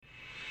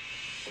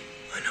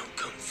I know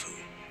Kung Fu.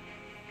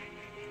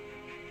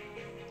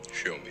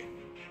 Show me.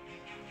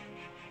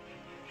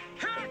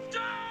 Hector!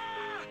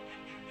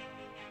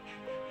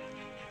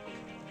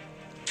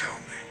 Tell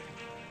me,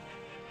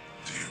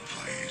 do you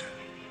bleed?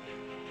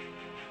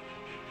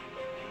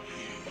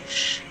 You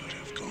should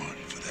have gone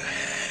for the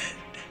head.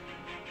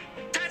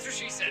 That's what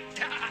she said.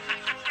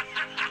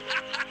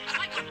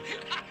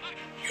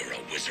 You're a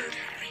wizard,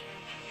 Harry.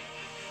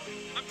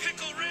 I'm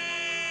Pickle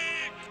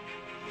Rick!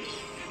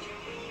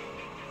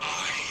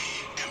 I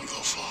am the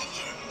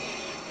father.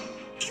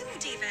 Ew,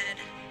 David.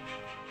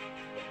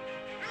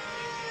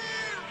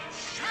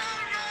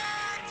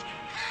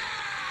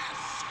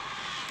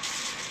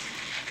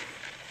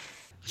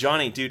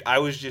 Johnny, dude, I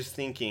was just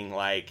thinking,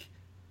 like,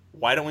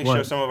 why don't we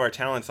show some of our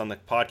talents on the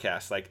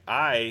podcast? Like,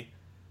 I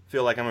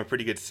feel like I'm a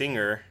pretty good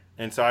singer,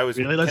 and so I was...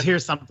 Really? Let's hear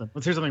something.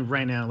 Let's hear something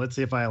right now. Let's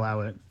see if I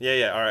allow it.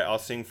 Yeah, all right, I'll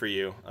sing for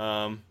you.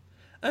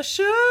 A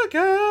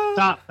sugar...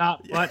 Stop.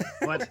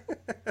 What?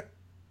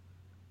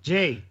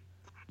 Jay,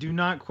 do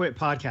not quit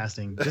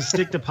podcasting. Just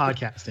stick to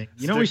podcasting.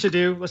 You know what we should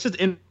do? Let's just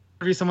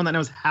interview someone that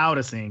knows how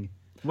to sing.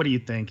 What do you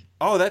think?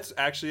 Oh, that's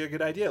actually a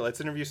good idea.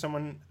 Let's interview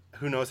someone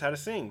who knows how to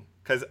sing,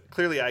 because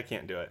clearly I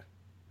can't do it.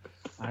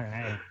 All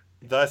right.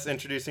 Thus,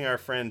 introducing our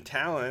friend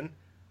Talin.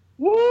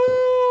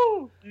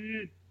 Woo!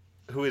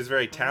 Who is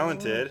very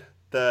talented.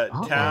 The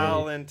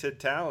talented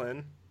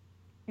Talin.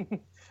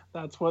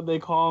 That's what they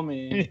call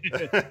me.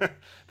 The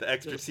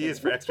extra T is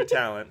for extra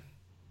talent.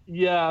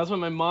 Yeah, that's what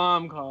my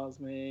mom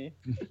calls me.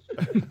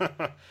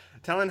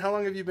 Talin, how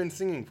long have you been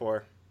singing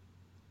for?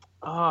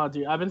 Oh,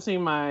 dude, I've been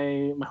singing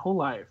my whole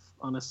life,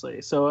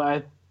 honestly.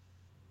 So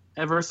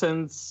ever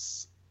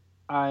since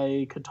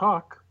I could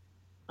talk,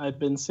 I've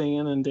been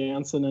singing and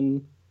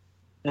dancing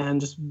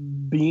and just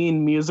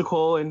being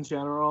musical in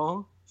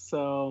general.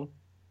 So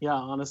yeah,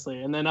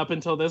 honestly. And then up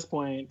until this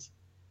point,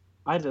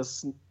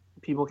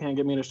 people can't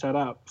get me to shut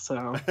up.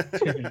 So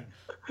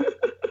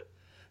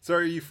So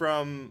where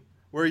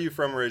are you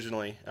from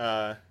originally?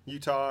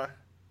 Utah?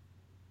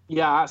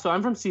 Yeah, so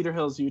I'm from Cedar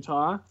Hills,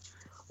 Utah.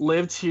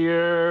 Lived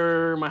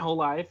here my whole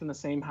life in the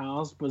same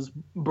house, was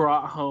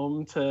brought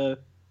home to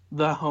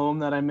the home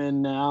that I'm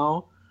in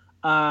now.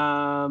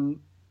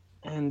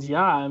 And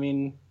yeah, I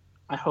mean,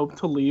 I hope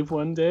to leave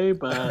one day,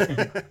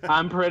 but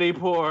I'm pretty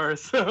poor,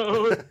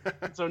 so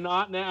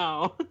not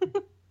now.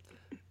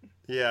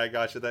 Yeah, I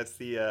gotcha. That's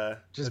the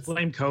just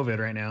blame COVID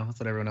right now. That's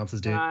what everyone else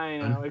is doing. I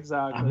know,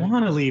 exactly. I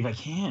want to leave. I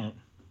can't.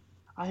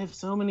 I have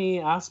so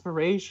many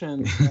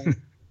aspirations. Like,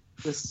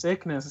 this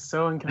sickness is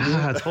so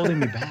inconvenient. It's holding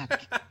me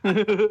back.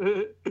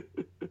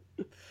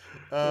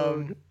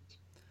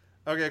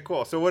 Okay,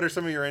 cool. So what are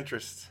some of your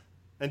interests?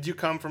 And do you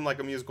come from like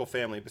a musical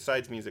family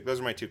besides music? Those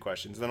are my two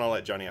questions. Then I'll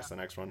let Johnny ask the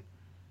next one.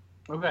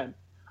 Okay.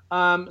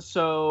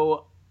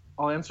 So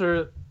I'll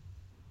answer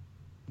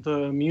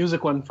the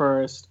music one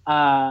first.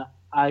 I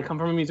come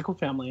from a musical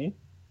family.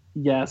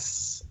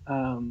 Yes.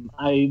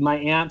 My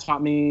aunt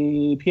taught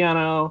me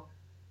piano.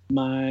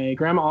 My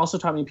grandma also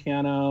taught me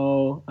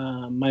piano.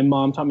 My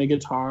mom taught me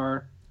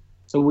guitar.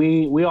 So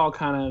we all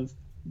kind of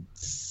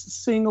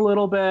sing a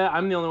little bit.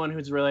 I'm the only one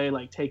who's really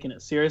like taking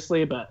it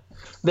seriously, but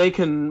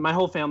my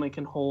whole family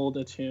can hold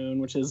a tune,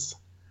 which is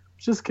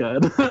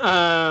good.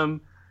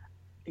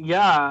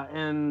 Yeah,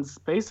 and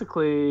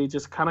basically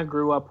just kind of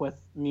grew up with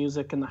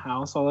music in the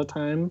house all the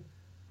time.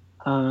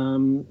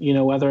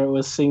 Whether it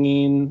was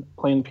singing,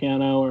 playing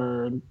piano,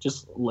 or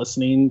just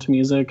listening to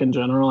music in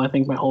general. I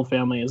think my whole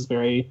family is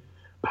very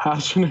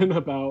passionate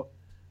about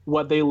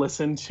what they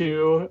listen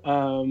to.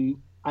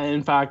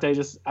 In fact,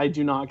 I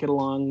do not get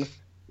along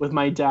with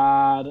my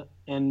dad,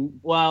 and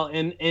well,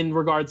 in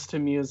regards to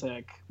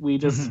music,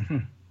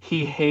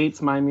 he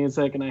hates my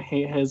music and I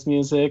hate his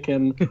music,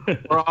 and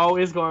we're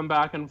always going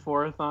back and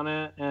forth on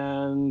it.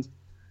 And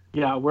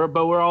yeah,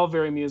 we're all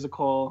very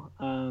musical.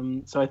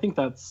 So I think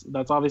that's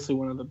obviously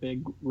one of the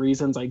big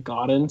reasons I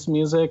got into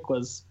music,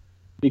 was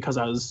because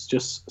I was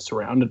just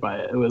surrounded by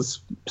it. It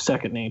was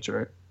second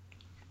nature.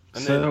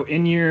 So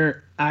in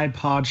your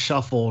iPod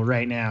shuffle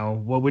right now,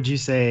 what would you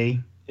say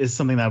is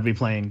something that would be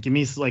playing? Give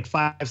me like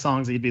 5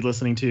 songs that you'd be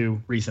listening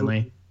to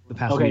recently, the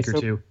past week or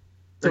two.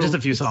 Or just a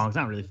few songs,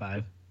 not really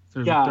 5.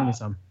 So throw me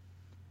some.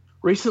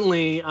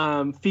 Recently,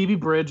 Phoebe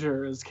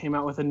Bridgers came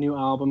out with a new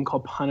album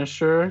called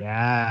Punisher.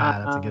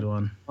 Yeah, that's a good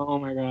one. Oh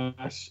my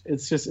gosh,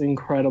 it's just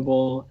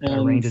incredible. And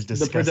the range is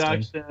disgusting. The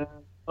production,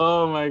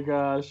 oh my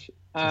gosh.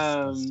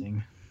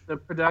 Disgusting. The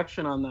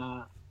production on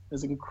that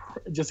is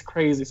just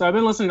crazy. So I've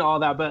been listening to all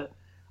that, but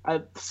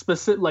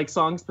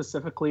songs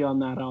specifically on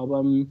that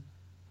album,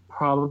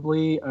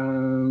 probably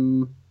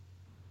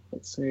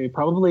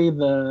probably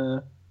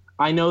the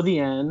I Know the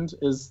End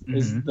is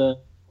the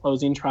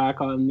closing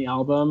track on the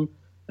album,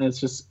 and it's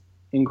just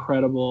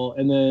incredible.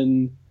 And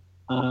then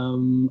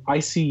I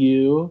See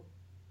You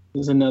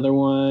is another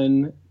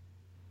one,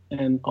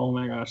 and oh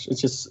my gosh,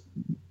 it's just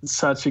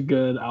such a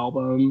good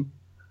album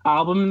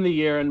of the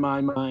year in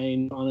my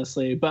mind,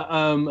 honestly. But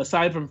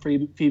aside from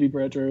Phoebe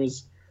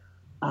Bridgers,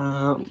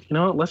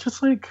 let's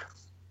just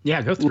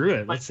go through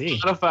it. Let's see.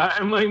 Spotify.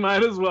 I'm like,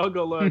 might as well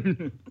go look.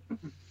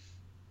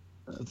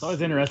 It's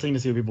always interesting to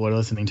see what people are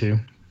listening to.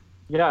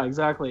 Yeah,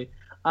 exactly.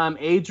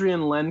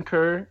 Adrienne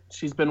Lenker,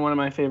 she's been one of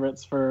my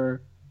favorites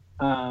for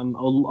a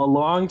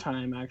long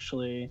time,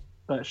 actually.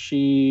 But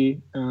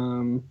she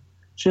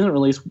hasn't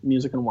released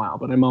music in a while,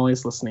 but I'm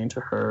always listening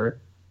to her.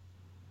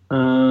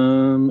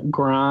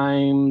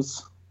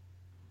 Grimes.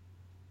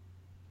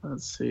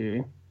 Let's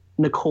see.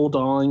 Nicole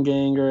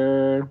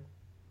Dollenganger.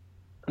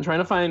 I'm trying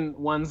to find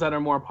ones that are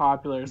more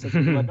popular. So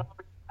people are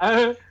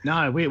like,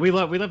 No, we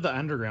love the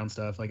underground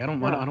stuff. Like I don't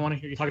want to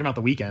hear you talking about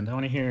The Weeknd. I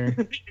want to hear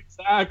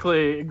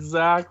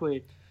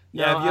exactly.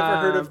 Yeah, have you ever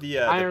heard of the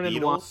Iron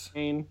Beatles?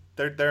 and Wine.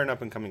 They're an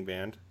up and coming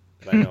band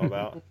that I know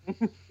about.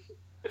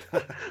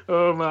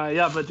 Oh my,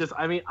 yeah, but just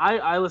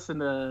I listen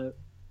to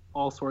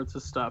all sorts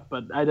of stuff,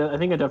 but I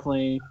think I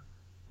definitely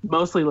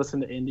mostly listen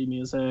to indie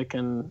music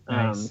and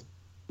Nice.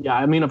 yeah,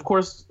 I mean, of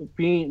course,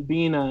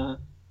 being a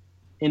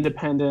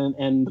independent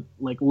and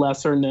like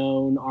lesser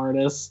known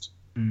artist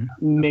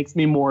makes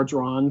me more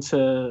drawn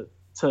to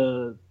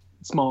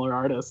smaller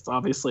artists,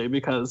 obviously,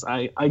 because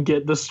I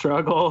get the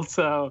struggle.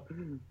 So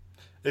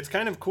It's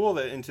kind of cool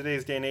that in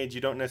today's day and age,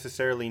 you don't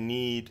necessarily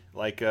need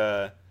like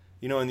in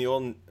the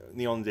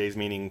olden days,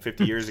 meaning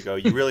 50 years ago,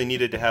 you really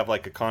needed to have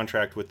like a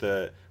contract with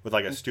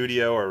like a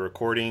studio or a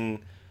recording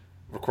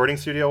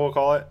studio, we'll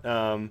call it.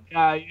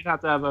 Yeah, you'd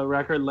have to have a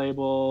record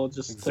label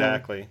just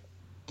exactly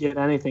to get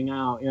anything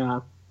out.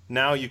 Yeah.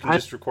 Now you can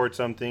just record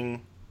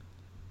something.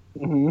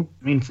 Mm-hmm.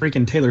 I mean,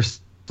 freaking Taylor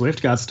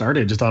Swift got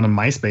started just on a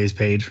MySpace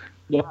page.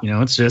 Yeah.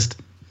 It's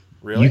just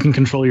Really? you can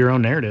control your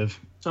own narrative.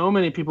 So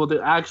many people do.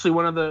 Actually,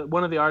 one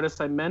of the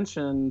artists I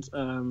mentioned,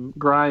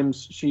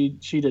 Grimes, she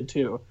did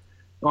too,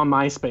 on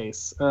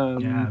MySpace.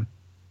 Yeah.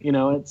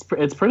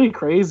 It's pretty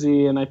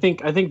crazy, and I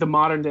think the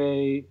modern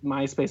day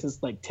MySpace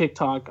is like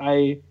TikTok.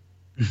 I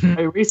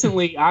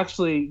recently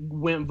actually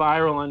went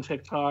viral on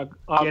TikTok.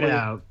 Get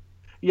out.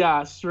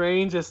 Yeah,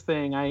 strangest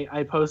thing.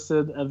 I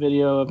posted a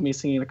video of me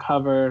singing a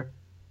cover,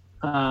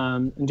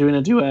 and doing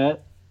a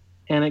duet,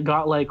 and it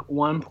got like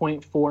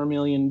 1.4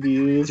 million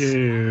views.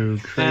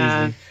 Dude, crazy.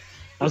 And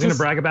I was going to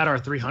brag about our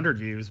 300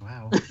 views.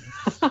 Wow.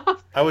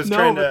 I was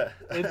trying to.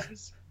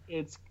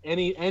 It's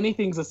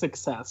anything's a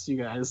success, you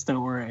guys.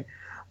 Don't worry.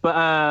 But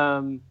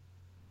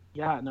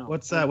yeah, no.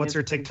 What's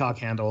your TikTok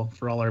handle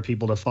for all our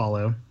people to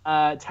follow?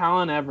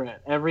 Talin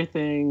Everett.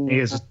 Everything. He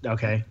is just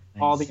okay.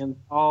 Nice.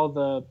 All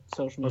the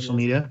social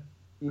media.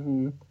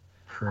 Mm-hmm.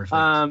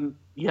 Perfect.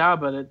 Yeah,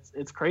 but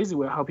it's crazy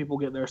how people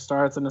get their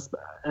starts,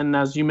 and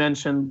as you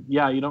mentioned,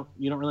 yeah, you don't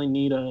really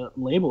need a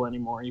label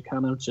anymore. You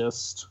kind of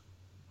just,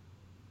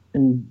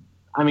 and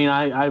I mean,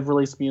 I've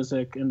released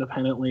music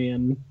independently,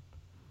 and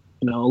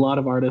a lot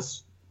of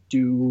artists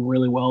do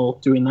really well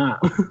doing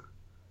that.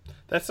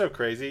 That's so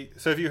crazy.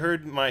 So if you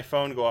heard my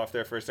phone go off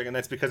there for a second,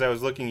 that's because I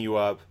was looking you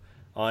up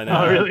on.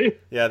 Oh, really?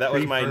 Yeah, that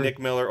was my Nick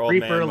Miller old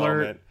man alert.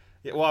 moment.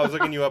 Yeah, well, I was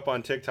looking you up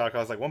on TikTok. I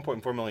was like,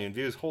 1.4 million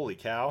views. Holy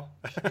cow!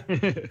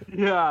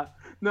 Yeah.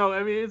 No,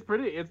 I mean it's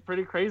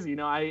pretty crazy.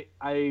 I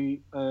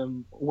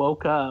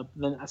woke up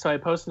so I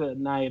posted it at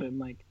night, and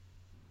like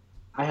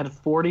I had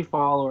 40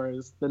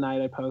 followers the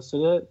night I posted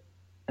it,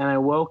 and I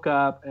woke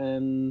up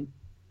and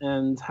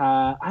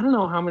had, I don't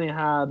know how many I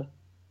had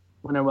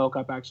when I woke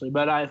up actually,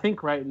 but I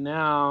think right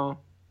now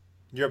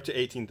You're up to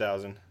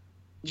 18,000.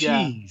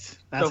 Yeah. Jeez,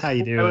 that's how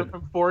you do I it. went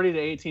from 40 to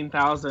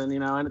 18,000,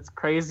 and it's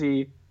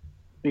crazy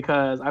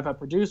because I've had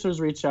producers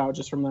reach out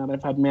just from that.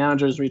 I've had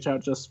managers reach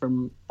out just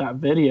from that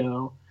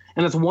video.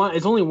 And it's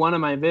only one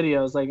of my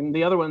videos. Like, and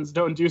the other ones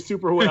don't do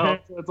super well.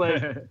 So it's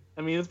like,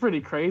 I mean, it's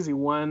pretty crazy.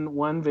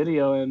 One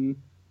video, and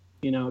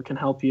it can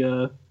help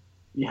you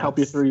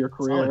through your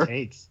career. That's all it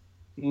takes.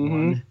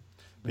 Mm-hmm.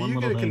 But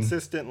you get a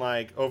consistent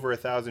like over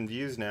 1,000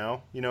 views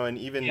now, and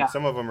even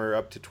some of them are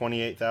up to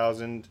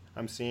 28,000.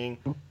 I'm seeing.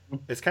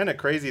 It's kind of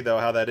crazy though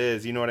how that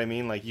is. You know what I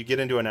mean? Like you get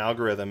into an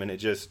algorithm and it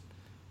just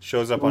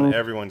shows up on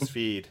everyone's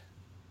feed.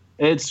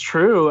 It's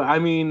true. I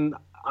mean,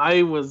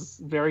 I was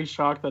very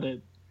shocked that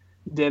it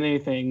did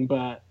anything,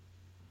 but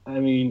I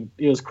mean,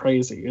 it was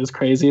crazy. It was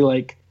crazy.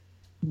 Like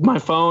my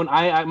phone,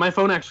 my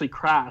phone actually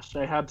crashed.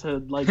 I had to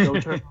like go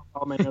turn off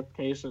all my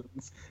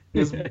notifications.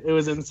 It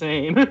was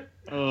insane.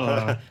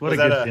 What a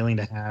good feeling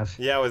to have.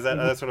 Yeah, was that?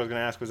 That's what I was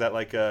gonna ask. Was that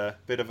like a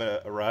bit of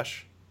a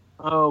rush?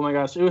 Oh my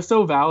gosh, it was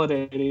so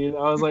validating.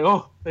 I was like,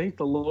 oh, thank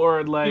the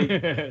Lord. Like,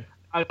 it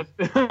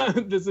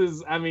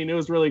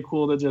was really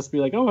cool to just be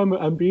like, oh,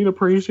 I'm being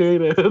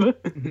appreciated.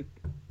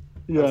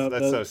 Yeah,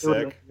 that's so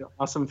sick. Really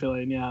awesome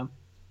feeling. Yeah,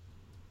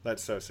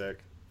 that's so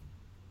sick.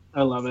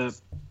 I love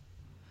it.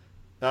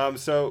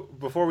 So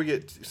before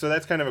we so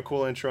that's kind of a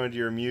cool intro into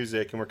your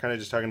music, and we're kind of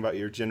just talking about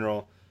your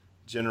general,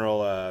 what's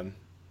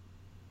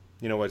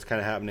kind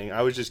of happening.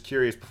 I was just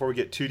curious before we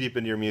get too deep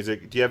into your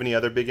music. Do you have any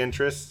other big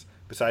interests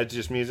besides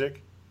just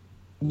music?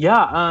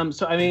 Yeah.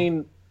 So I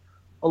mean,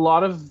 a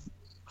lot of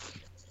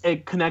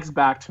it connects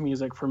back to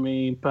music for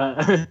me,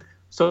 but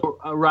so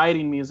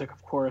writing music,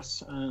 of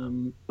course.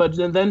 But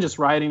then just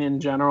writing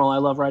in general. I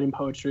love writing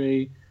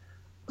poetry.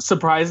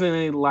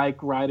 Surprisingly,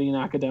 like writing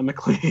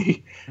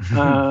academically,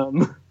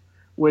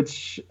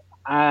 which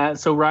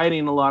so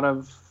writing a lot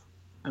of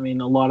I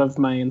mean, a lot of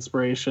my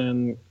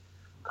inspiration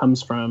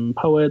comes from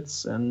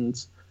poets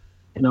and,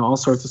 all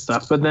sorts of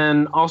stuff. But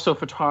then also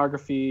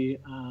photography,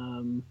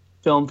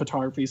 film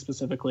photography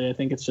specifically. I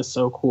think it's just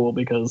so cool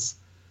because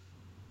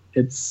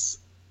it's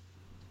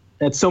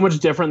so much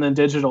different than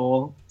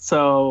digital.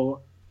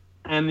 So,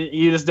 and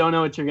you just don't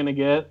know what you're going to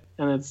get.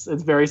 And it's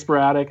very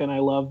sporadic, and I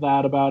love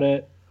that about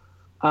it.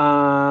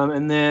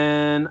 And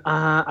then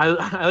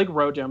I like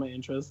wrote down my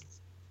interests.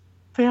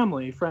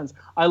 Family, friends.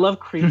 I love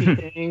creepy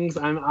things.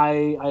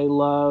 I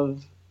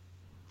love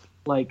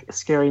like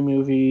scary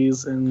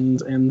movies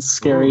and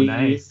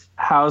scary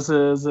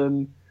houses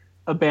and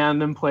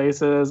abandoned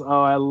places.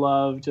 Oh, I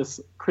love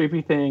just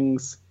creepy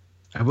things.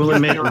 I will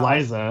admit,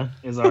 Liza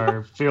is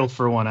our field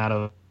for one out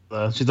of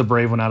she's a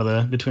brave one out of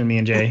the between me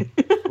and Jay.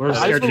 We're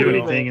scared to do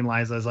anything, and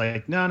Liza's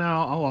like, no,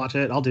 I'll watch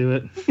it. I'll do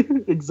it.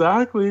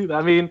 Exactly.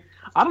 I mean,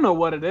 I don't know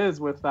what it is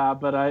with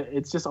that, but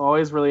it's just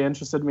always really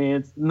interested me.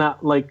 It's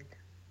not like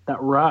that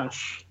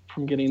rush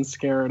from getting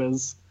scared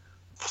is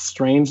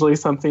strangely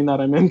something that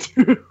I'm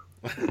into.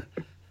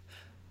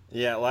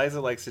 Yeah,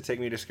 Liza likes to take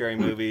me to scary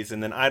movies,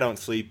 and then I don't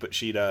sleep, but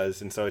she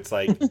does, and so it's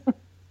like,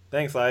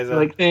 thanks, Liza.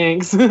 Like,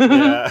 thanks.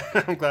 Yeah,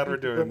 I'm glad we're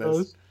doing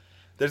this.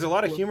 There's a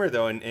lot of humor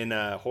though in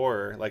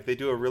horror. Like they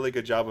do a really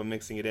good job of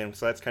mixing it in,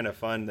 so that's kind of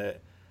fun.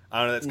 That I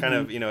don't know. That's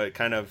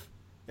kind of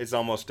it's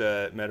almost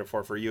a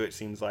metaphor for you. It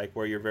seems like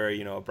where you're very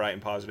a bright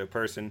and positive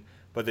person,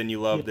 but then you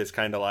love this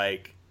kind of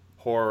like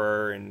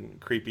horror and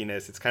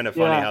creepiness. It's kind of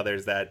funny how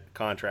there's that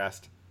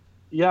contrast.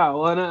 Yeah,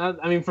 well, and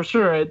I mean, for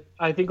sure,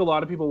 I think a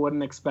lot of people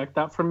wouldn't expect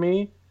that from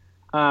me,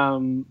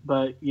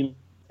 but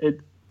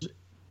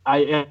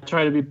I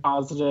try to be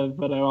positive,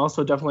 but I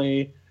also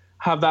definitely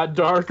have that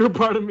darker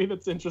part of me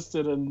that's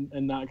interested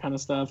in that kind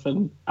of stuff.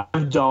 And I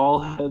have doll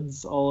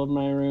heads all over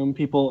my room.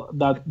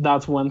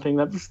 That's one thing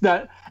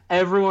that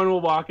everyone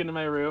will walk into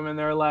my room and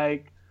they're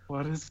like,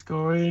 what is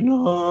going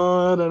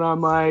on? And I'm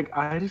like,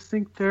 I just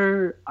think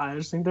they're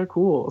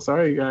cool.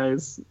 Sorry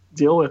guys,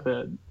 deal with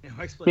it.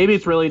 Maybe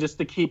it's really just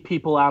to keep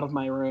people out of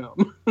my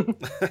room.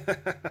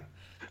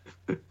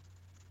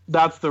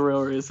 That's the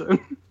real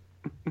reason.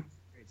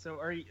 So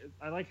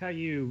I like how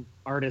you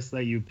artists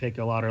that you pick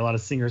a lot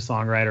of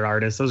singer-songwriter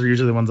artists. Those are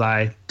usually the ones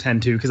I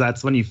tend to, because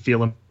that's when you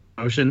feel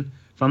emotion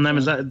from them.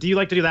 Do you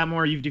like to do that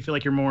more? Do you feel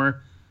like you're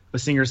more a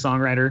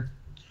singer-songwriter?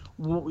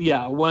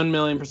 Yeah,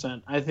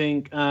 1,000,000%. I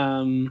think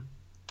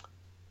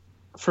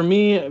for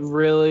me,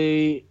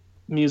 really,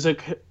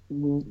 music.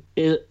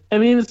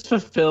 It's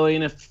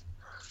fulfilling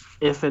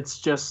if it's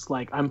just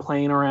like I'm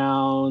playing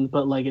around,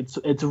 but like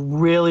it's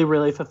really,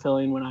 really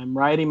fulfilling when I'm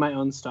writing my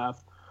own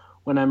stuff,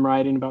 when I'm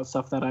writing about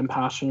stuff that I'm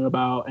passionate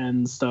about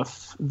and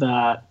stuff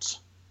that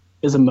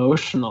is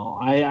emotional.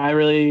 I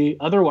really,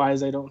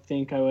 otherwise, I don't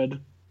think I would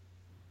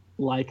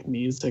like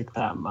music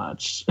that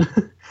much.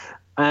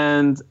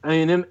 And I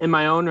mean, in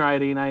my own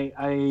writing, I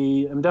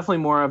am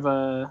definitely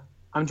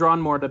I'm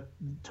drawn more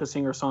to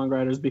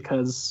singer-songwriters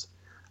because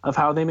of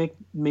how they make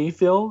me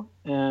feel.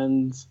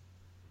 And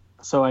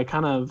so I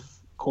kind of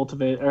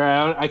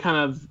I kind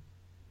of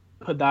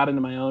put that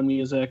into my own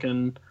music.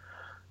 And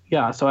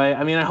yeah, so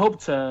I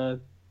hope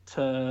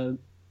to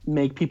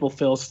make people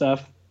feel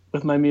stuff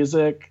with my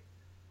music,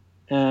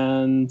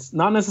 and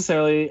not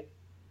necessarily.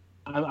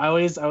 I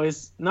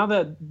always not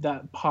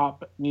that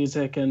pop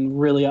music and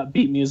really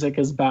upbeat music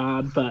is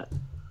bad, but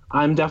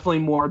I'm definitely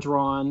more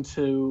drawn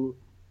to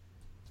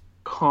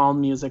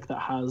calm music that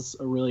has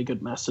a really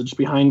good message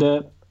behind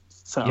it.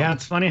 So yeah,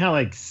 it's funny how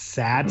like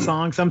sad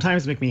songs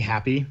sometimes make me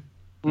happy.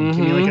 Give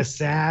me like a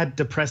sad,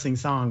 depressing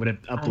song, but it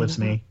uplifts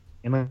me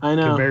in like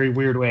a very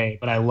weird way.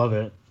 But I love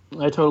it.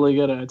 I totally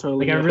get it. I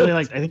really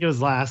liked. I think it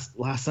was last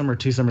summer,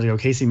 2 summers ago.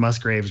 Casey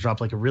Musgraves dropped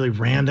like a really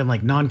random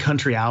like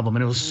non-country album,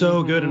 and it was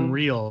so good and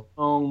real.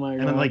 Oh my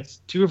god! And then like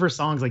 2 of her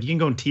songs, like you can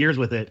go in tears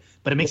with it,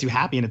 but it makes you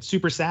happy, and it's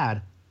super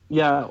sad.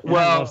 Yeah,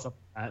 well,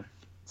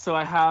 so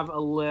I have a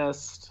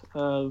list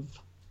of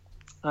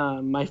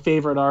my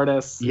favorite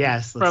artists.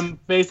 Yes,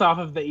 based off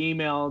of the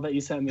email that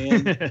you sent me.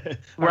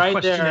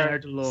 Right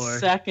there.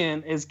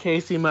 Second is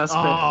Casey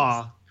Musgraves.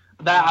 Oh.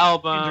 That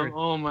album,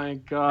 oh my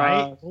god!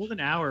 Right, Golden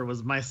Hour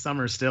was my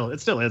summer. Still,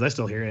 it still is. I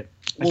still hear it.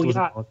 I still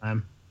listen all the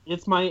time.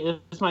 It's my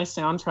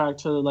soundtrack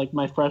to like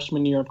my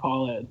freshman year of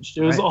college.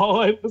 It was all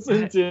I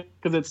listened to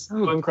because it's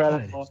so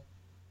incredible.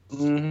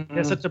 Mm-hmm.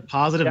 Yeah, such a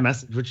positive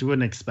message, which you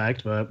wouldn't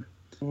expect. But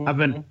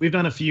we've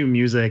done a few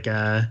music. We've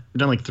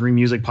done like 3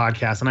 music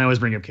podcasts, and I always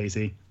bring up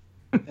Casey.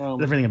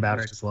 Everything about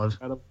her, I just love.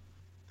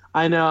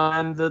 I know,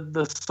 and the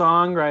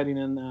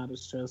songwriting in that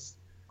is just.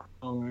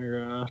 Oh my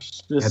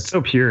gosh! It's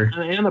so pure.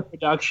 And the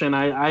production,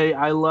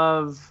 I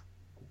love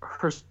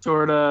her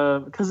sort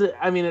of, because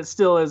it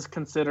still is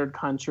considered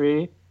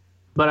country,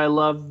 but I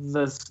love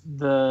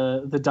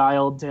the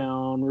dialed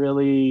down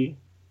really.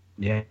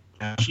 Yeah.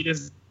 She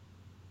just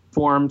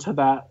formed to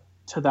that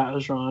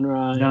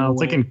genre. No,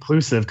 it's like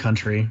inclusive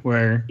country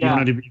where you don't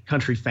have to be a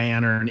country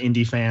fan or an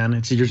indie fan.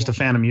 You're just a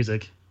fan of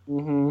music.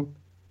 Mm-hmm.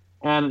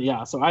 And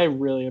yeah, so I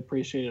really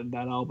appreciated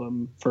that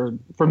album for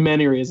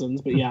many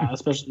reasons, but yeah,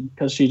 especially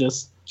because she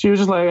was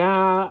just like,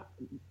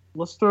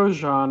 let's throw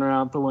genre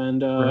out the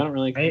window. I don't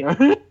really care.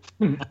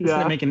 It's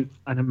gonna make an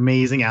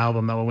amazing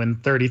album that will win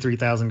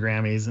 33,000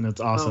 Grammys, and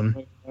it's awesome.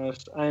 Oh my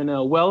gosh, I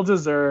know, well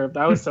deserved.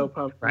 I was so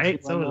pumped,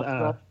 right?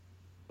 Oh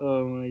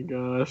my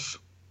gosh,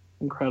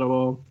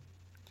 incredible.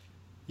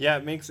 Yeah,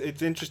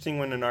 it's interesting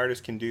when an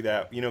artist can do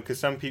that. Because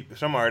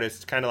some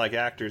artists, kind of like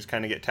actors,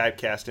 kind of get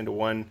typecast into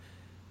one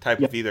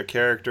type of either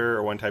character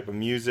or one type of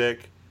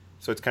music.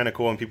 So it's kind of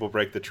cool when people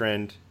break the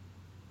trend.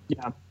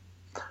 Yeah.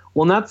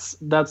 Well, and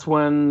that's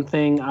one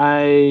thing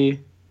I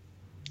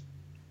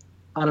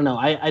don't know.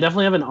 I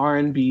definitely have an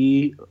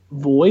R&B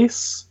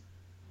voice,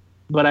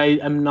 but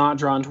I'm not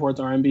drawn towards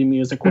R&B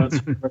music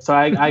whatsoever. So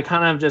I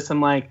kind of just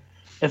am like,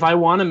 if I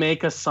want to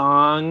make a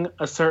song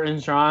a certain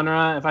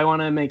genre, if I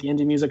want to make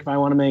indie music, if I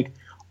want to make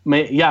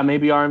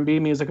maybe R&B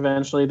music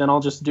eventually, then I'll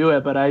just do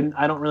it. But I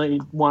don't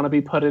really want to be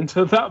put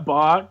into that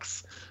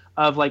box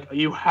of like,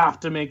 you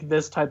have to make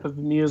this type of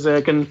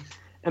music. And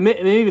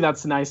maybe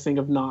that's the nice thing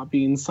of not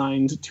being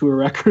signed to a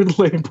record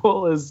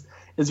label is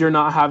you're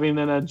not having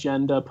an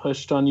agenda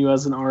pushed on you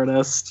as an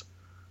artist.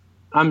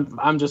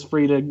 I'm just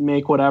free to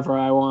make whatever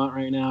I want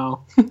right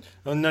now.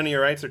 Well, none of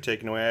your rights are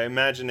taken away. I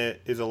imagine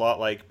it is a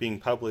lot like being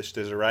published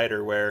as a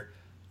writer where,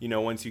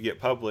 once you get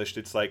published,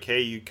 it's like,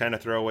 hey, you kind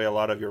of throw away a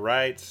lot of your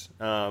rights.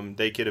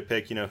 They get to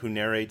pick, who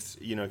narrates.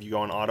 If you go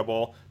on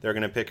Audible, they're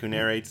going to pick who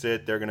narrates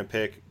it. They're going to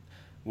pick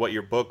what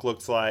your book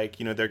looks like.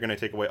 They're going to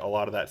take away a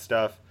lot of that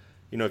stuff.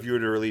 If you were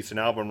to release an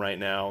album right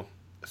now,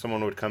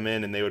 someone would come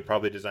in and they would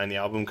probably design the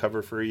album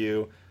cover for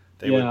you.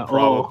 They would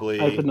probably...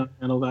 I could not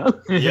handle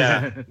that.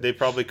 Yeah, they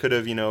probably could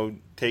have,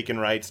 taken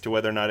rights to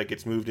whether or not it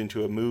gets moved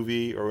into a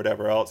movie or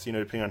whatever else,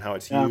 depending on how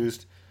it's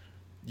used.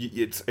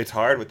 It's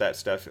hard with that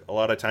stuff. A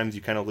lot of times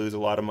you kind of lose a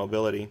lot of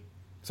mobility.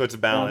 So it's a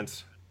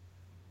balance.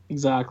 Yeah.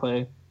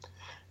 Exactly.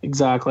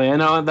 I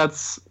know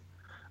the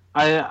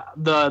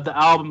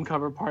album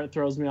cover part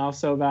throws me off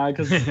so bad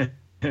because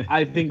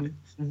I think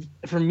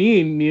for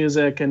me,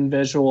 music and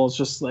visuals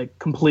just like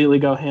completely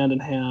go hand in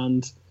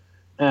hand.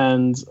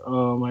 And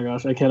oh my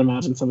gosh, I can't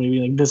imagine somebody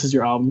being like, "This is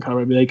your album cover."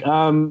 I'd be like,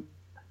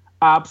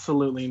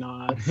 absolutely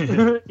not.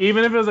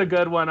 Even if it was a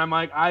good one, I'm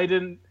like, I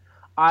didn't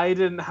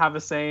have a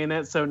say in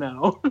it, so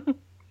no.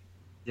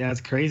 Yeah,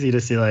 it's crazy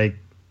to see like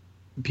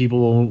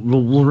people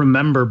will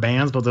remember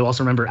bands, but they'll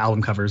also remember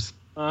album covers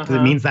because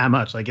it means that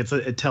much. Like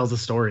it tells a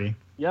story.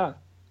 Yeah,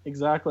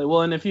 exactly.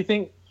 Well, and if you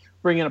think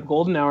bringing up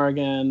Golden Hour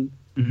again,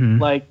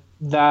 like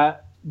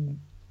that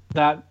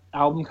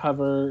album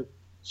cover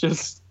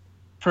just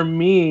for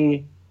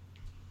me.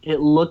 It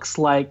looks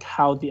like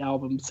how the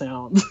album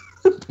sounds.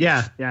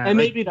 Yeah. And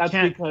maybe that's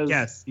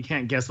because you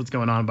can't guess what's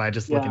going on by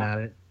just looking at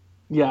it.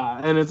 Yeah,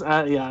 and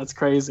it's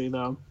crazy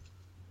though.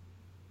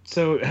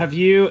 So have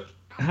you?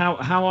 How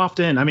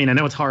often? I mean, I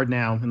know it's hard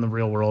now in the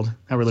real world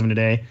how we're living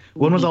today.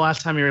 When was the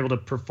last time you were able to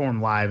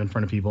perform live in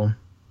front of people?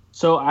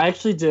 So I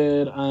actually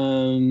did.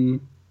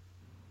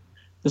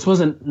 This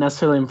wasn't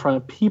necessarily in front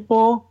of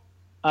people,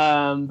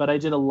 but I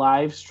did a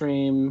live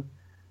stream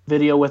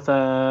video with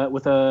a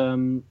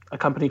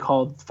company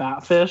called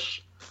Fatfish,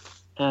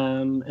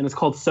 and it's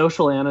called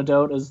Social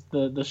Antidote is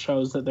the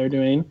shows that they're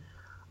doing,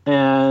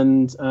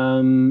 and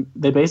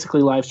they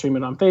basically live stream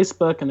it on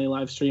Facebook and they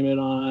live stream it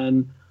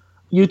on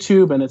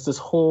YouTube, and it's this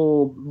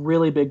whole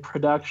really big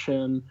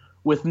production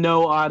with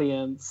no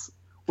audience,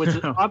 which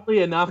oddly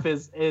enough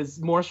is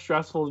more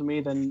stressful to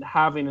me than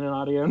having an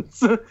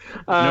audience.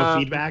 No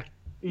feedback.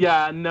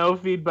 Yeah, no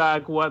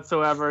feedback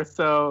whatsoever.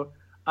 So.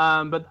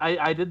 But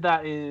I did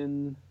that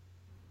in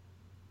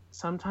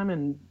sometime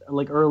in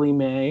like early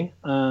May.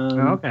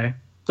 Okay.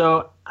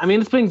 So, I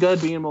mean, it's been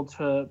good being able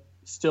to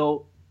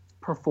still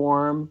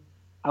perform,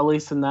 at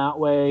least in that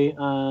way.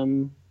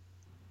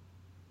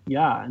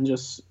 Yeah, and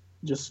just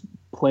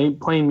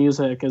playing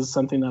music is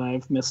something that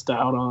I've missed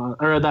out on,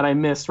 or that I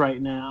miss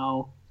right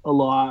now a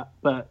lot.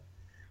 But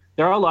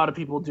there are a lot of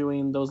people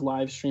doing those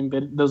live stream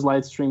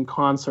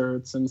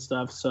concerts and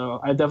stuff.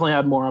 So I definitely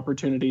had more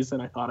opportunities than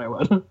I thought I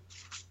would.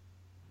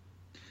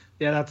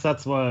 Yeah,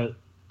 that's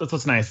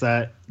what's nice.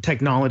 That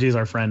technology is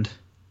our friend.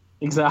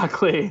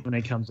 Exactly. When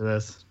it comes to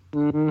this.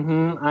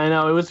 I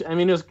know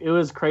it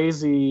was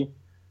crazy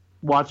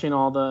watching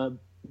all the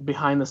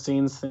behind the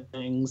scenes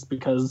things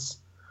because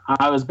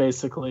I was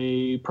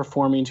basically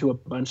performing to a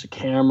bunch of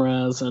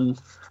cameras and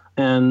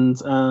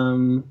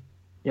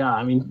yeah,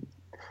 I mean,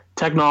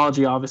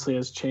 technology obviously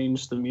has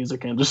changed the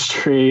music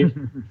industry.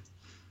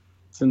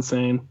 It's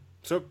insane.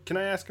 So can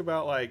I ask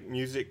about like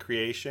music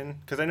creation?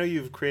 Because I know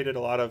you've created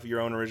a lot of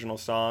your own original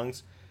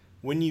songs.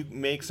 When you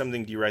make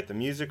something, do you write the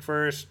music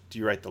first? Do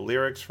you write the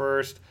lyrics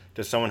first?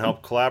 Does someone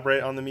help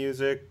collaborate on the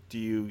music? Do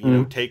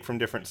you take from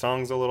different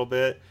songs a little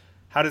bit?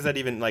 How does that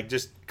even like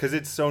just because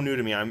it's so new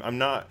to me? I'm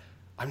not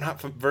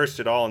versed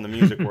at all in the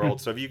music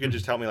world. So if you could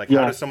just help me, like,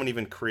 how does someone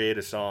even create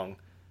a song?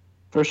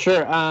 For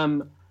sure.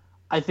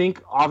 I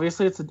think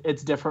obviously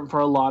it's different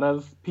for a lot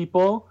of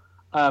people.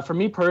 For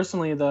me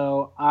personally,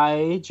 though,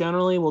 I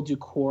generally will do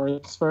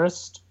chords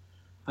first.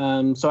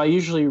 So I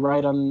usually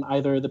write on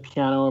either the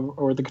piano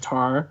or the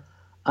guitar,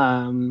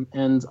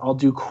 and I'll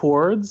do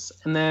chords,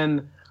 and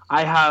then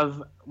I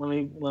have. Let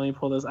me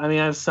pull this. I mean,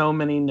 I have so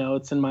many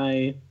notes in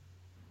my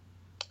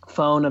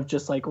phone of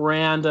just like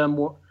random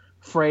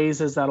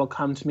phrases that'll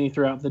come to me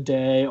throughout the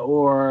day,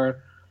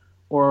 or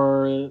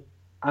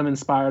I'm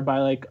inspired by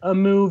like a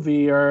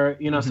movie or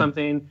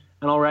something,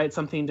 and I'll write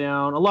something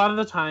down. A lot of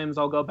the times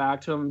I'll go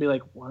back to them and be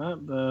like,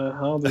 what the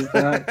hell does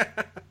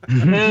that?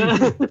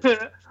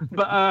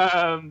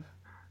 But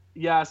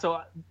yeah,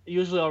 so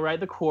usually I'll write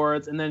the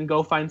chords and then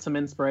go find some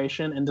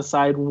inspiration and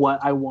decide what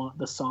I want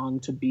the song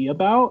to be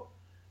about.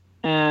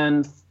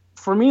 And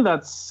for me,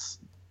 that's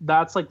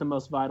like the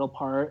most vital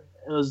part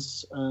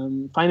is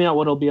finding out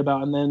what it'll be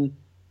about, and then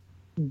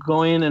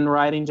going and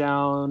writing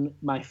down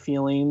my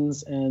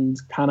feelings and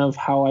kind of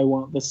how I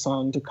want this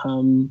song to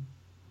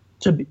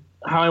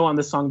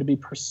be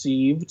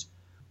perceived,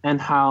 and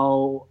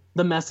how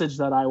the message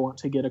that I want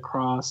to get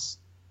across,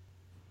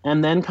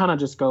 and then kind of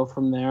just go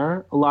from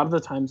there. A lot of the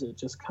times it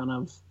just kind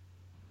of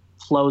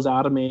flows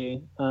out of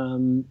me.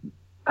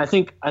 I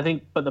think,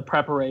 but the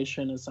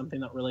preparation is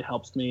something that really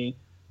helps me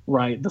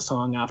write the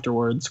song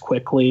afterwards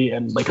quickly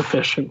and like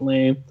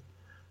efficiently.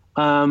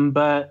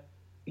 But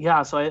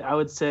yeah, so I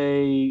would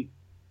say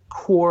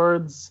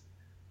chords,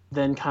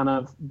 then kind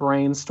of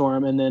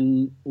brainstorm, and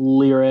then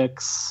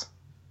lyrics.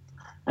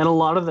 And a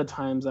lot of the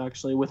times,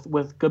 actually,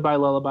 with Goodbye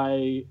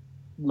Lullaby, it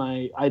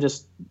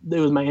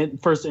was my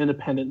first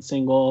independent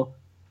single.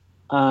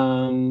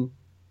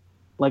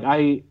 Like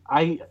I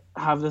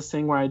have this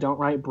thing where I don't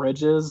write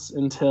bridges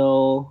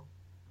until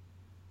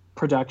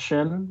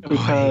production because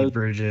I hate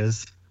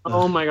bridges.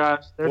 Oh my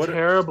gosh, they're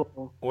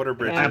terrible. What are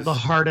bridges? I have the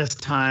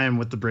hardest time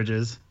with the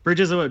bridges.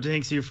 Bridges are what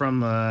takes you from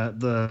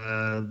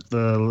the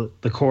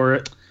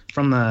chorus,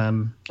 from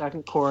the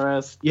second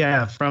chorus.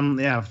 Yeah, from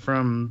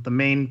the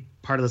main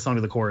part of the song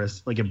to the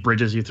chorus. Like it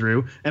bridges you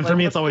through. And for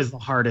me, it's always the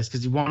hardest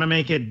because you want to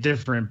make it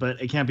different,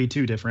 but it can't be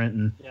too different.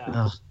 And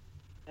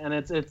and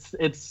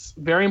it's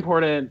very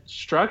important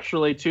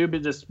structurally too,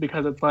 but just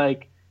because it's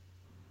like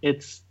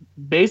it's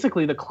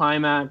basically the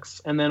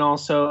climax, and then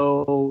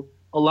also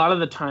a lot of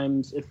the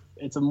times if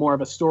it's more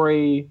of a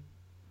story,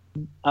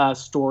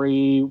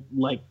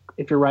 like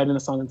if you're writing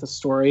a song, it's a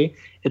story.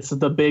 It's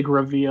the big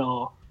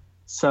reveal.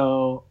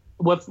 So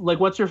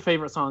what's your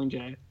favorite song,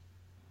 Jay?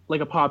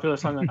 Like a popular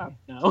song that I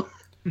know.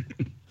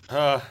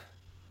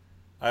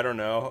 I don't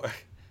know.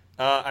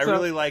 I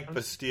really like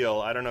Bastille.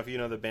 I don't know if you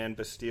know the band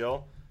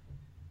Bastille.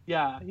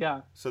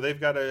 Yeah. So they've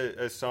got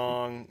a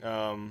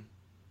song.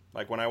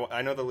 Like when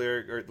I know the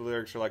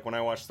lyrics are like, when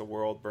I watch the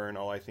world burn,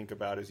 all I think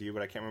about is you,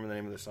 but I can't remember the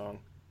name of the song.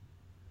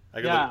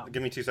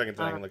 Give me 2 seconds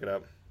and I can look it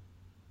up.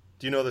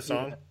 Do you know the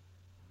song?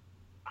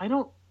 I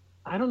don't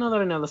know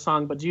that I know the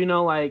song, but do you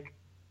know like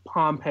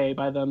Pompeii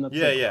by them? That's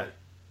yeah.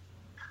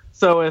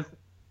 So with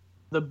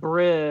the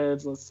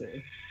bridge, let's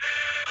see.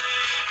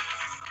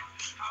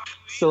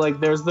 So like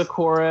there's the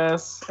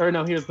chorus, or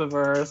no, here's the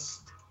verse.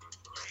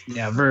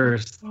 Yeah,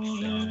 verse.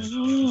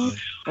 And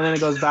then it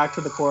goes back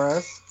to the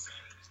chorus.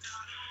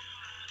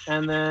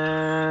 And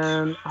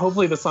then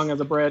hopefully the song has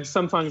a bridge.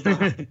 Some songs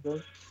don't have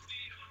to.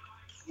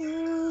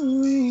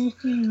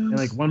 And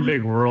like One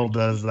Big World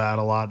does that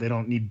a lot. They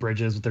don't need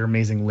bridges with their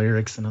amazing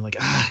lyrics, and I'm like,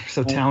 you're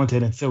so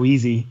talented and so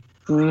easy.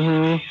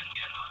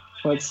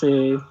 Let's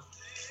see.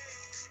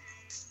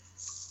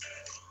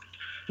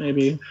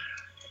 Maybe.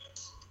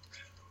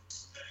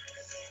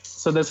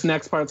 So this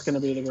next part's going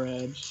to be the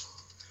bridge.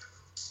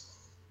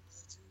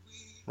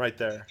 Right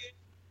there.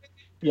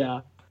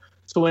 Yeah.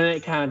 So when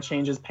it kind of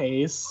changes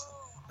pace.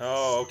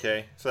 Oh,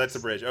 okay. So that's a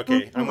bridge.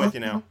 Okay, I'm with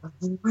you now.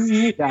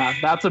 Yeah,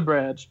 that's a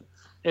bridge.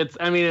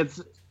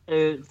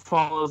 It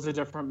follows a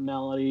different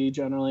melody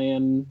generally,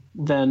 and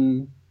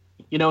then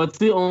it's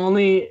the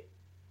only,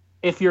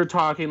 if you're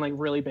talking like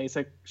really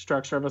basic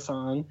structure of a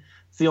song,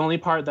 it's the only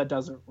part that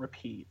doesn't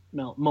repeat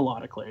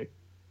melodically.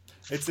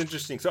 It's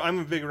interesting. So I'm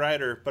a big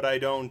writer, but I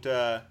don't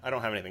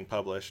have anything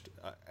published.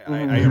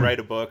 I write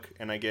a book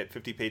and I get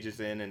 50 pages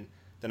in, and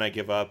then I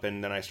give up,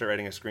 and then I start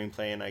writing a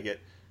screenplay and I get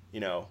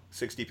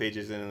 60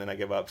 pages in, and then I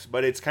give up.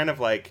 But it's kind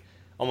of like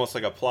almost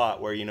like a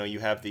plot where you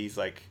have these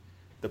like,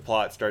 the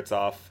plot starts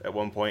off at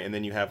one point, and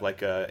then you have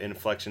like an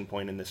inflection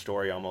point in the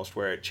story almost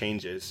where it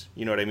changes.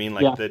 You know what I mean?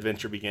 Like the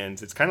adventure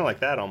begins. It's kind of like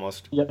that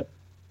almost. Yeah.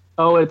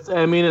 Oh,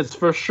 it's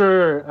for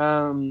sure.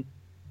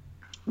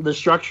 The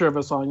structure of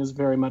a song is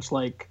very much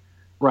like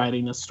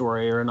writing a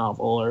story or a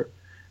novel, or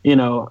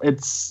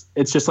it's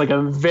just like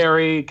a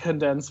very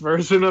condensed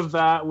version of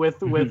that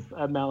with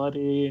a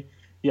melody.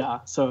 Yeah.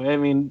 So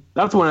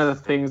that's one of the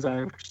things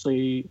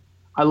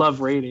I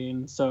love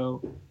reading.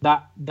 So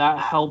that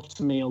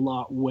helped me a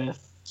lot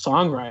with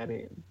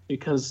songwriting,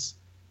 because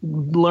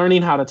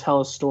learning how to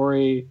tell a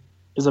story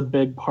is a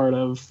big part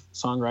of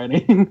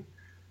songwriting.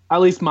 At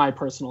least my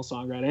personal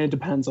songwriting. It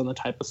depends on the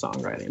type of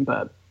songwriting,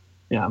 but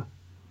yeah.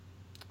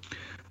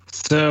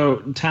 So,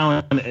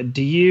 Talin,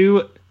 do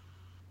you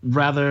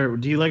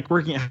like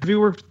working? Have you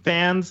worked with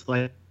bands?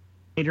 Like,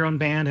 made your own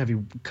band? Have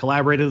you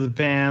collaborated with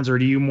bands, or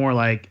do you more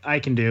like, I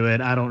can do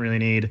it? I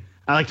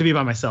like to be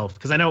by myself,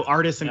 because I know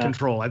artists in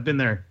control. I've been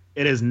there.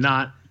 It is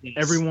not. Yes.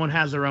 Everyone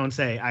has their own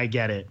say. I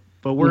get it.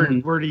 But where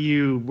do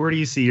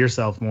you see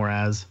yourself more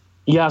as?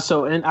 Yeah,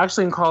 so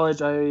actually in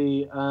college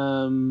I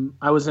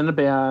was in a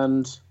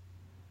band,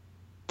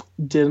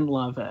 didn't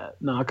love it,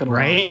 not gonna lie.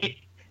 Right?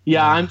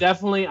 Yeah, I'm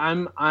definitely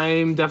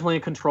a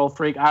control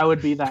freak. I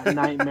would be that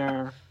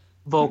nightmare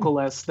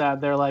vocalist that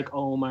they're like,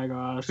 oh my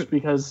gosh,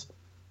 because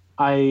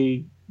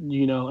especially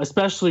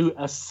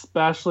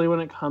when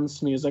it comes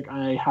to music,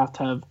 I have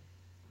to have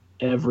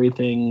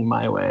everything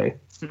my way.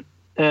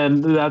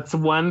 And that's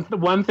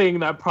one thing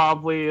that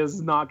probably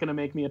is not going to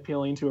make me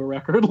appealing to a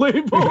record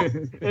label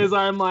is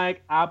I'm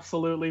like,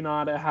 absolutely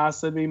not. It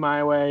has to be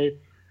my way.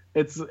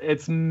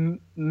 It's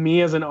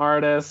me as an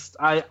artist.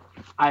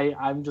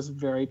 I'm just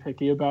very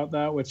picky about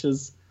that, which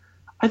is,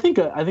 I think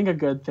a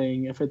good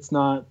thing if it's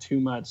not too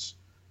much.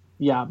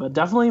 Yeah, but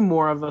definitely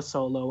more of a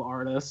solo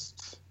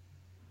artist.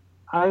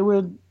 I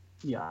would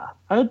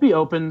be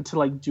open to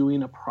like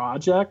doing a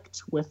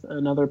project with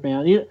another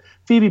band.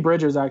 Phoebe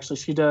Bridgers actually,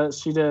 she's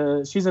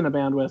in a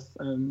band with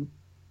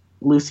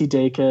Lucy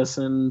Dacus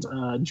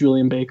and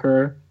Julian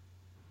Baker,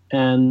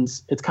 and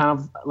it's kind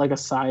of like a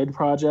side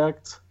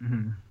project.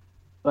 Mm-hmm.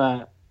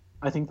 But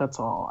I think that's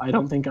all. I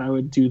don't think I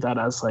would do that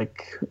as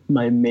like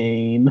my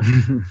main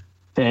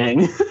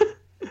thing.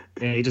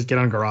 Yeah, you just get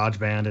on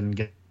GarageBand and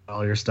get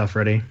all your stuff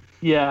ready.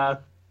 Yeah,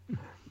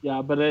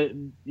 but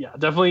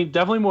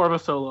definitely more of a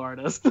solo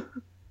artist.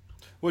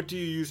 What do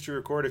you use to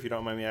record, if you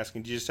don't mind me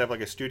asking? Do you just have like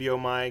a studio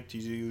mic? Do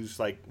you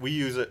use we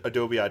use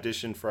Adobe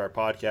Audition for our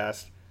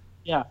podcast?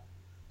 Yeah.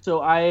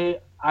 So I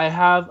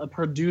have a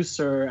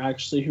producer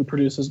actually who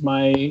produces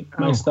my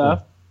stuff.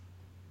 Cool.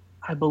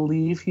 I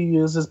believe he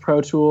uses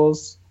Pro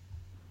Tools.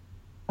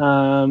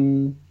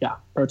 Pro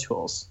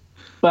Tools.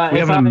 But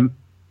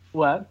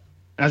what?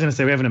 I was gonna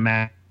say we have an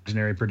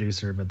imaginary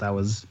producer, but that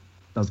was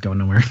going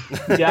nowhere.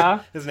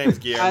 Yeah. His name's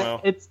Guillermo.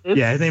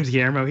 His name's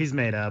Guillermo. He's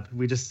made up.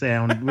 We just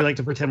sound. We like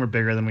to pretend we're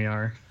bigger than we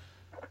are.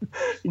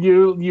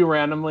 You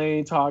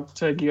randomly talk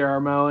to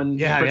Guillermo and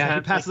he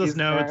passes us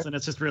notes there. And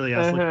it's just really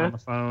us looking on the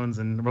phones,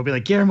 and we'll be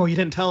like, Guillermo, you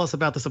didn't tell us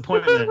about this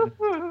appointment.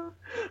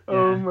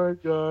 Oh my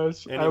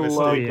gosh! Any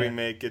mistake we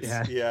make gets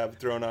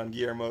thrown on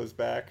Guillermo's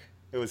back.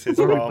 It was his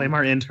problem. We blame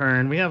our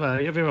intern. We have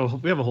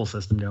a whole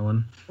system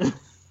going.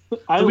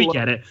 We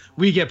get it.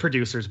 We get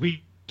producers.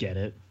 We get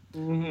it.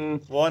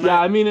 Mm-hmm.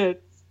 I mean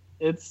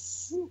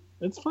it's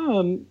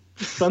fun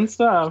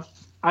stuff.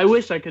 I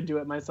wish I could do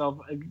it myself.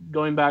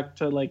 Going back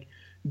to like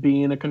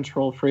being a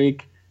control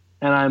freak,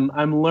 and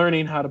I'm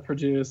learning how to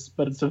produce,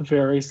 but it's a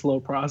very slow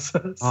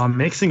process.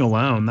 Mixing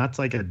alone, that's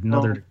like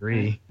another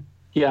degree.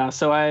 Yeah,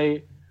 so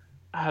I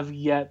have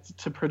yet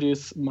to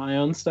produce my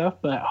own stuff,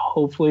 but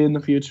hopefully in the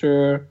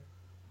future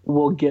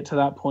we'll get to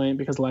that point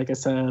because, like I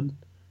said,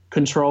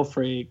 control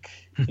freak.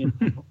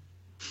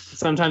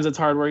 Sometimes it's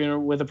hard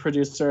working with a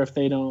producer if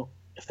they don't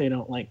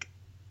like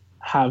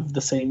have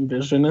the same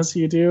vision as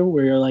you do,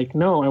 where you're like,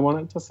 no, I want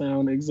it to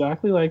sound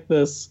exactly like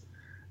this,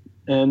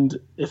 and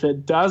if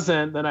it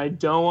doesn't, then I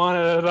don't want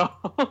it at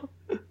all.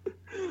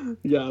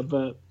 Yeah,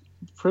 but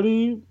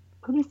pretty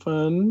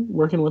fun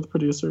working with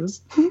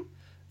producers.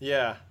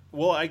 Yeah,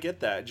 well, I get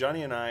that.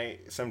 Johnny and I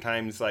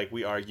sometimes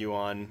we argue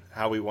on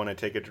how we want to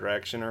take a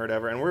direction or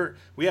whatever, and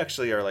we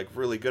actually are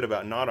really good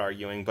about not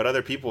arguing, but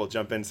other people will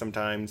jump in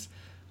sometimes.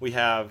 We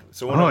have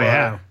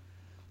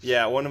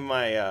one of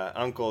my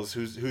uncles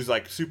who's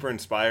super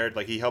inspired.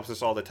 He helps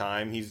us all the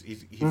time. He's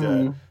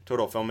a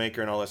total filmmaker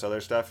and all this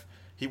other stuff.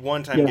 He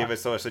one time gave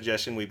us a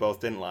suggestion we both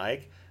didn't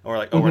like, and we're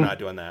like, we're not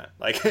doing that.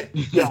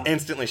 Just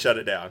instantly shut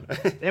it down.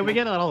 Yeah, we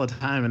get that all the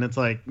time, and it's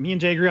me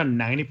and Jay agree on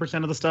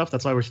 90% of the stuff.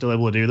 That's why we're still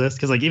able to do this.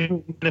 Because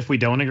even if we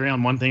don't agree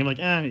on one thing,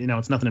 I'm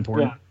it's nothing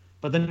important. Yeah.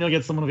 But then you'll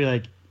get someone to be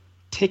like,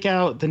 take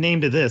out the name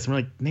to this. And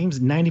we're like,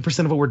 name's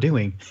 90% of what we're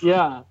doing.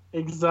 Yeah,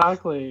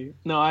 exactly.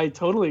 No, I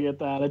totally get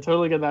that.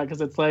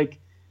 Because it's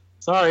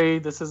sorry,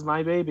 this is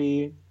my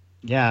baby.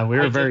 Yeah, we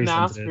were very sensitive. I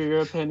didn't ask for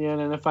your opinion,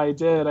 and if I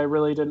did, I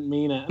really didn't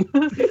mean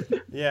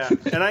it. Yeah,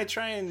 and I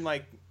try and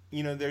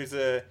there's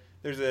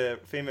a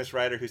famous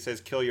writer who says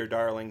kill your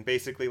darling.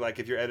 Basically,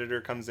 if your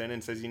editor comes in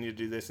and says you need to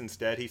do this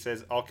instead, he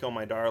says I'll kill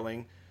my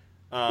darling.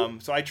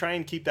 So I try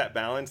and keep that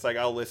balance.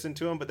 I'll listen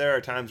to him, but there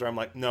are times where I'm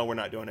like, no, we're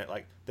not doing it.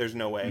 There's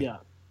no way. Yeah.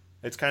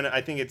 It's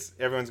I think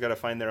everyone's got to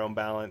find their own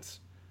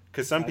balance,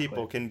 because some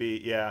people can be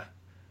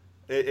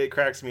It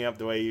cracks me up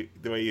the way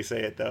you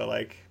say it though.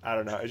 I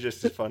don't know, it's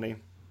just funny.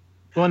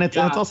 Well, and it's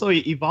also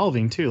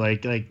evolving too.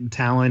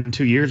 Talin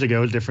 2 years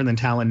ago is different than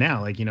Talin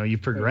now.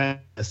 You've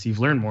progressed, you've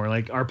learned more.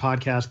 Our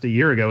podcast a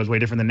year ago is way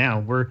different than now.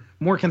 We're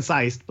more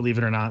concise, believe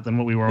it or not, than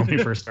what we were when we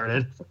first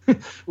started.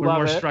 We're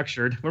more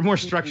structured. We're more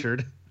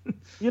structured.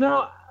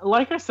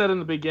 Like I said in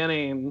the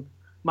beginning,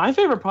 my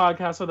favorite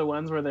podcasts are the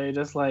ones where they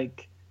just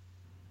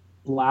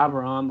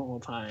blabber on the whole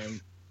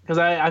time. Because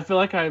I feel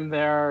like I'm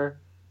there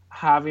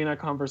having a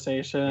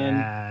conversation,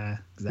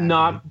 exactly.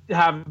 not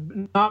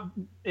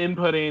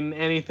inputting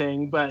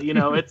anything, but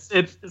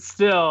it's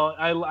still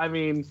I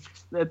mean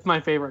it's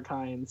my favorite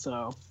kind.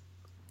 So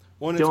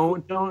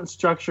don't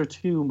structure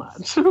too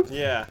much.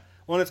 Yeah,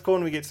 well, it's cool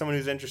when we get someone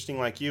who's interesting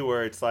like you,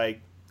 where it's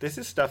this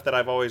is stuff that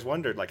I've always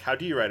wondered. How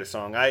do you write a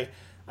song? I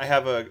I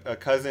have a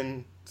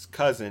cousin's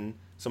cousin.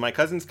 So my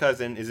cousin's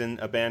cousin is in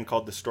a band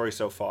called The Story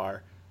So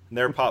Far. And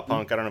they're pop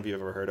punk. I don't know if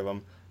you've ever heard of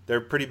them. They're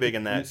pretty big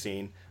in that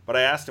scene. But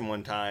I asked him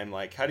one time,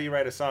 like, how do you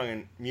write a song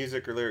in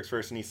music or lyrics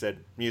first? And he said,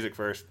 music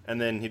first. And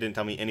then he didn't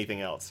tell me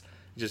anything else.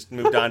 He just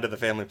moved on to the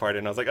family part.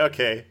 And I was like,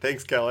 okay,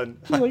 thanks, Kellen.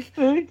 Like,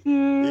 thank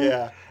you.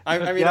 Yeah.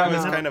 I mean, I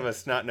was kind of a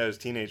snot-nosed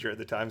teenager at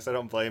the time, so I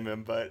don't blame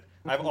him. But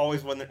I've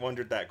always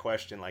wondered that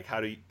question, like, how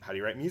do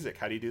you write music?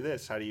 How do you do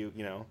this? How do you,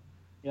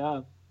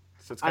 Yeah.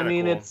 So it's kind of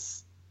cool.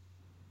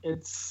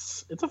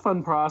 It's a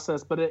fun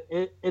process, but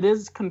it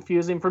is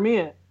confusing. For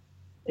me,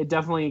 it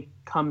definitely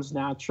comes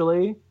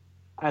naturally.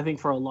 I think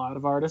for a lot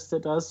of artists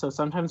it does. So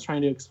sometimes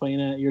trying to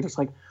explain it, you're just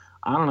like,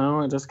 I don't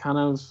know, it just kind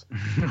of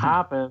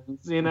happens,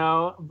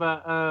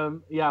 But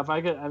if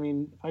I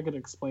could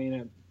explain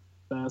it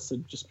best,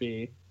 it'd just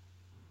be,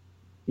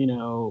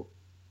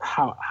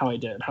 how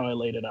I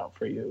laid it out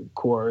for you,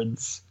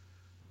 chords,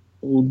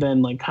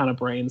 then like kind of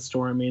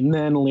brainstorming,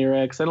 then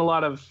lyrics, and a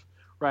lot of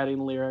writing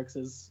lyrics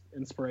is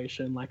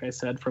inspiration, like I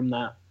said, from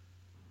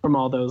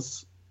all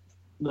those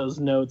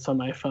notes on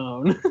my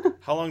phone.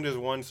 How long does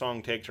one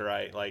song take to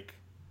write, like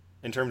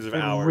in terms of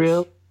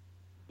hours?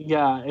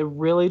 It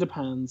really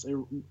depends.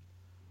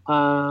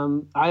 I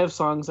have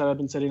songs that I've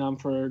been sitting on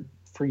for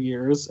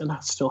years and I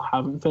still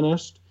haven't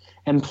finished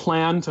and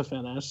plan to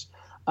finish.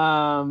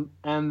 And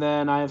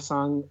then I have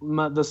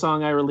the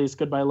song I released,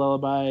 Goodbye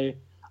Lullaby,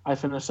 I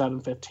finished that in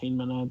 15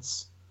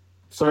 minutes.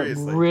 So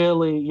Seriously?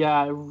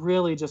 it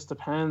really just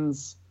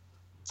depends.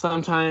 A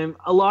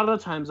lot of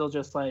the times it'll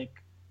just like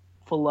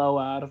flow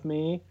out of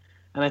me.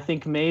 And I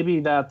think maybe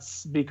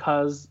that's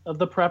because of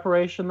the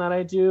preparation that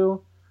I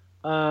do.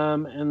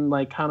 And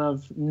like kind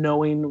of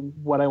knowing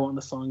what I want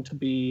the song to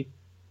be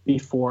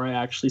before I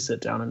actually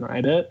sit down and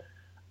write it.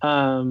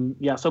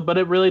 But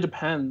it really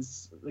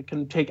depends. It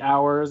can take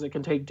hours, it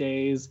can take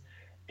days,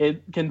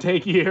 it can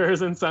take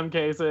years in some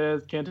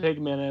cases, it can take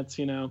minutes,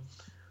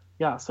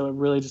 Yeah, so it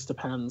really just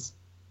depends.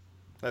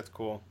 That's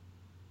cool.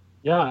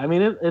 Yeah, I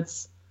mean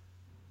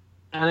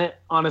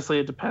honestly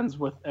it depends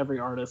with every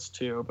artist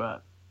too,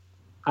 but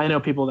I know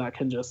people that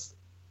can just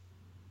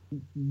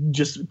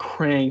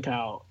crank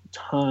out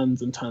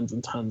tons and tons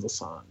and tons of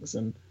songs,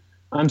 and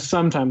I'm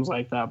sometimes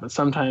like that, but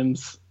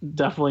sometimes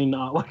definitely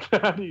not like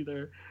that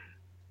either.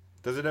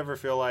 Does it ever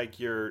feel like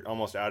you're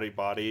almost out of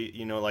body,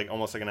 like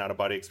almost like an out of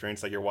body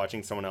experience, like you're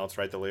watching someone else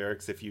write the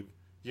lyrics? If you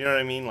know what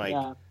I mean? Like,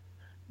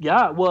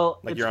 yeah. Well,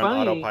 like it's you're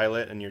funny. on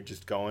autopilot and you're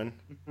just going.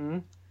 Mm-hmm.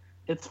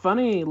 It's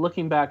funny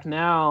looking back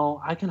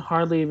now. I can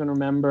hardly even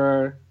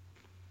remember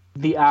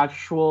the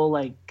actual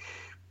like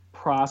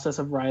process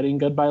of writing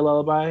Goodbye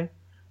Lullaby.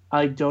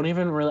 I don't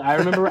even really. I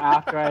remember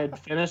after I had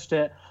finished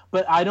it,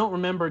 but I don't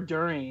remember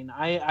during.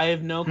 I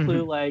have no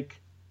clue. Like,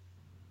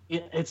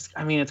 it's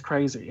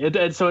crazy.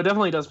 So it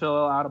definitely does feel a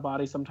little out of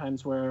body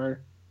sometimes.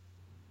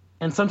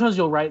 And sometimes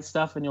you'll write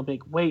stuff and you'll be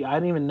like, wait, I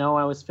didn't even know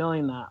I was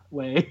feeling that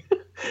way.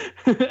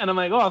 And I'm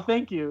like, oh,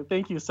 thank you,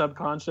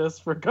 subconscious,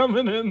 for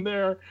coming in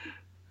there.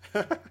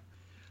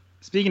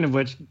 Speaking of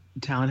which,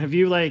 Talin, have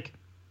you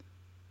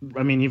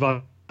you've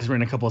always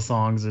written a couple of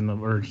songs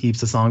or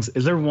heaps of songs.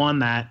 Is there one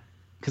that?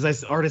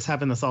 Because artists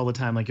happen this all the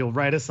time. Like you'll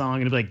write a song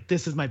and it'll be like,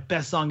 this is my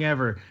best song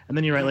ever. And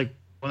then you write like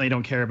one that you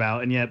don't care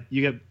about. And yet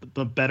you get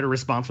the better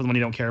response from the one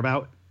you don't care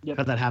about. Yep.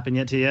 Had that happen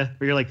yet to you? Where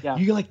you're like,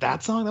 you like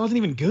that song? That wasn't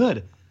even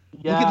good.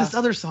 Yeah. Look at this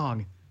other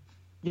song.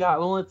 Yeah,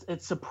 well,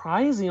 it's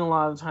surprising a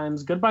lot of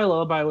times. Goodbye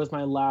Lullaby was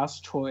my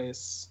last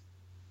choice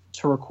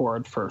to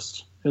record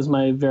first. It was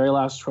my very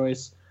last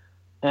choice.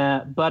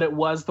 But it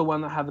was the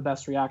one that had the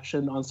best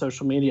reaction on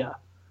social media.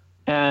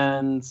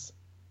 And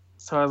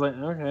so I was like,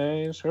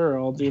 okay, sure,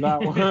 I'll do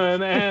that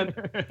one. And,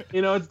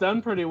 it's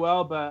done pretty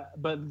well,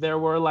 but there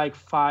were like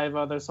 5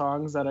 other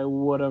songs that I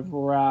would have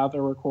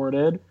rather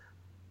recorded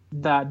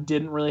that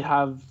didn't really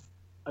have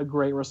a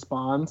great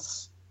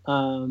response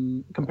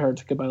compared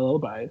to Goodbye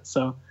Lullaby.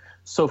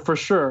 So for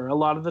sure, a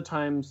lot of the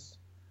times,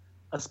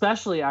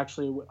 especially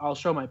actually, I'll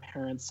show my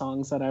parents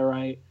songs that I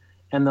write,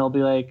 and they'll be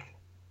like,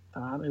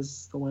 that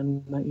is the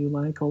one that you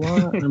like a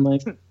lot? And I'm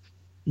like,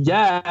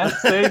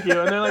 yes, thank you.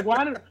 And they're like,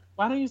 why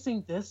don't you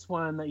sing this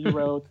one that you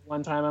wrote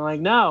one time? I'm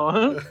like,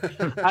 no,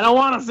 I don't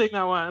want to sing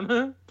that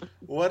one.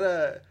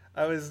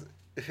 I was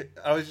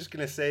just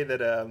gonna say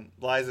that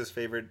Liza's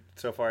favorite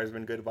so far has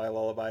been Goodbye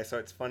Lullaby. So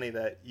it's funny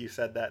that you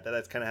said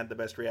that's kind of had the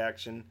best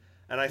reaction.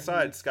 And I saw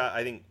it's got,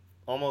 I think,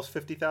 almost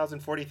 50,000,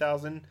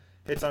 40,000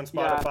 hits on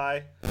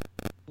Spotify.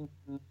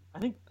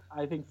 Yeah.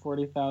 I think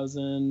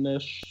 40,000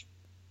 ish.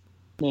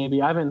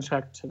 Maybe. I haven't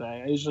checked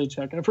today. I usually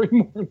check every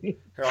morning.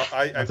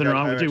 Nothing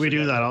wrong. We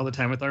do that all the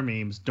time with our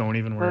memes. Don't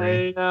even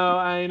worry.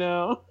 I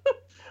know.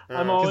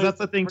 I'm always. Because that's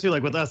the thing too.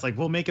 Like with us, like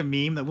we'll make a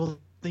meme that we'll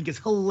think is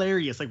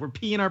hilarious. Like we're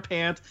peeing our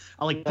pants.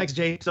 I'll like text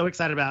Jay, so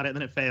excited about it, and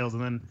then it fails,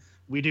 and then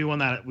we do one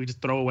that we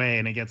just throw away,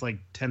 and it gets like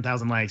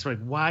 10,000 likes. We're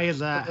like, why is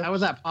that? How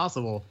is that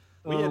possible?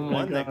 We had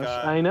one that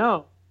got. I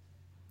know.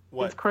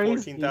 What? It's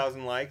crazy.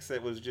 14,000 likes.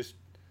 It was just.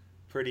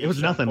 It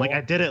was nothing. Like I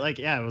did it. Like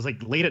it was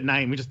like late at night.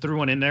 And we just threw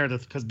one in there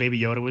because Baby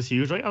Yoda was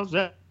huge. Like I was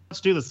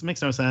do this? It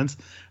makes no sense.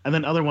 And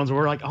then other ones where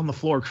we're like on the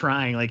floor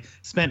crying, like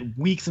spent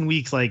weeks and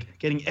weeks like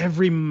getting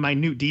every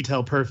minute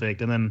detail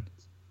perfect, and then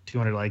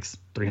 200 likes,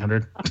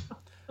 300.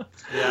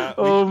 Yeah.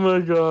 Oh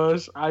my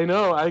gosh. I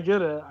know. I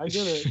get it.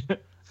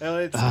 Well,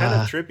 it's kind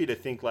of trippy to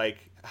think like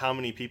how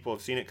many people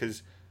have seen it,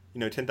 because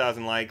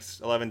 10,000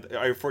 likes,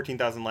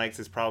 14,000 likes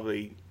is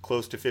probably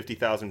close to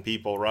 50,000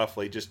 people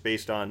roughly, just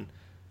based on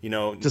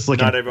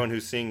not everyone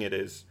who's seeing it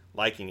is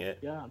liking it.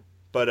 Yeah.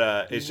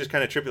 But it's just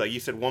kind of trippy. Like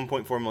you said,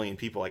 1.4 million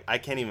people. Like I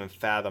can't even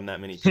fathom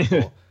that many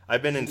people.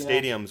 I've been in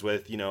stadiums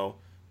with a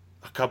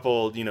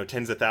couple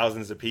tens of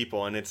thousands of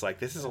people, and it's like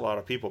this is a lot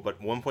of people.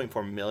 But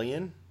 1.4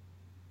 million?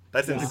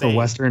 That's insane. The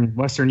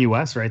Western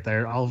U.S. right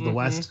there. All of the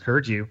West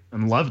heard you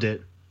and loved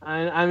it.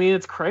 I mean,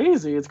 it's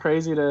crazy. It's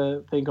crazy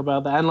to think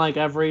about that. And like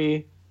I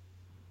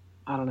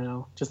don't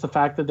know, just the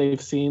fact that they've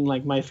seen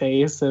like my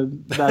face,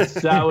 and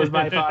that was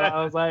my thought.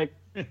 I was like,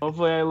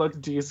 hopefully I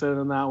looked decent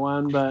in that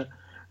one, but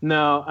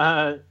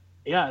no,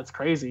 yeah, it's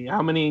crazy.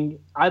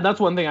 That's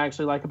one thing I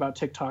actually like about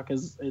TikTok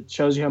is it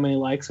shows you how many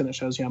likes and it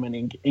shows you how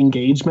many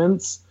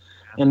engagements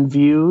and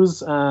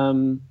views.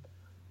 And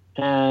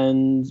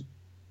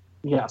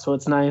yeah, so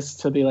it's nice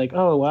to be like,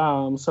 oh,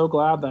 wow, I'm so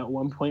glad that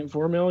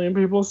 1.4 million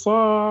people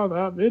saw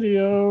that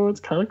video. It's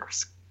kind of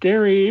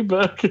scary,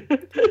 but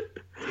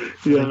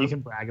yeah, you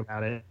can brag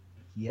about it.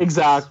 Yes.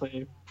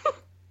 Exactly.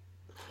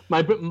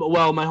 My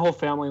whole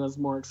family was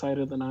more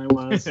excited than I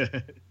was.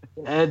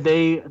 And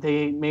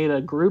they made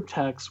a group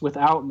text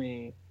without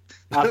me.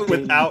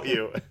 Without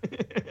you.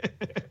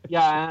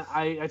 Yeah,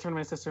 I turned to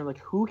my sister like,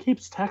 who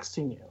keeps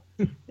texting you?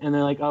 And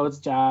they're like, oh, it's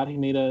Dad. He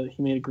made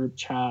a group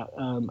chat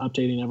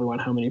updating everyone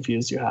how many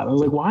views you had. I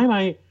was like, why am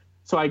I?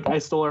 So I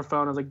stole her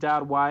phone. I was like,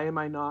 Dad, why am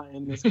I not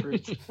in this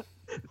group?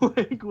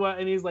 Like what?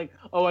 And he's like,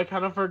 oh, I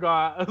kind of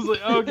forgot. I was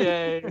like,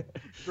 okay,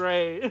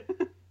 great.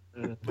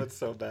 That's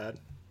so bad.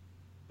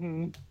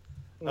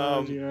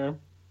 Oh dear.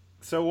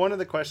 So one of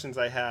the questions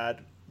I had,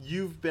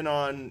 you've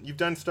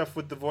done stuff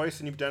with The Voice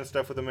and you've done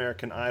stuff with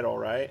American Idol,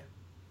 right?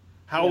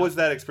 How was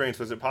that experience?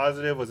 Was it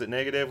positive? Was it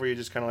negative? Were you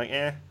just kind of like,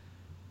 eh?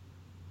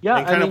 Yeah,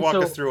 and kind of walk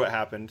us through what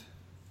happened.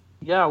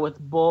 Yeah, with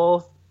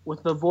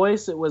The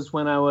Voice, it was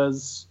when I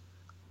was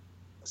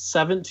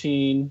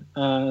 17,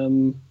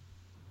 and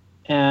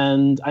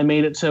I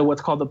made it to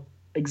what's called the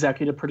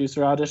executive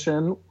producer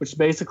audition, which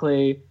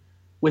basically,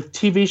 with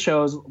TV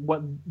shows,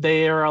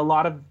 there are a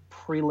lot of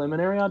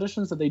preliminary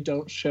auditions that they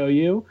don't show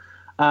you,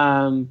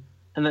 and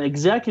the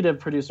executive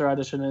producer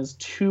audition is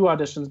 2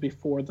 auditions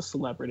before the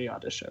celebrity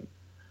audition,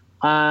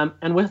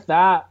 and with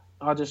that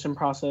audition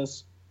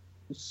process,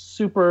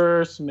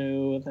 super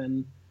smooth,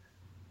 and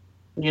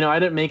I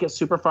didn't make it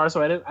super far,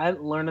 so I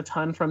didn't learn a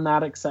ton from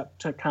that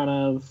except to kind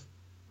of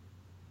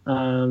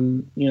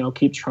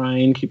keep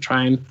trying. 2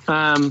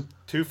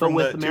 from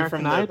the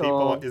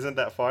people isn't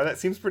that far. That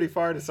seems pretty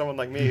far to someone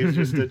like me who's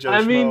just a Joe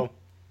Schmo.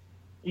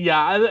 Yeah,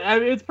 I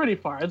mean, it's pretty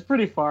far,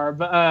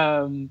 but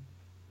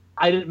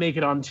I didn't make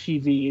it on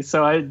TV,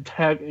 so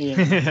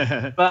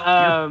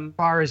but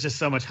bar is just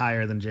so much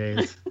higher than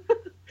Jay's.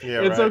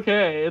 Yeah, it's right.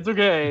 Okay. It's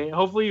okay.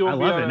 Hopefully you won't.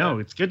 I love it. No,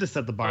 it's good to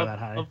set the bar that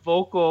high. A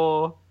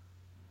vocal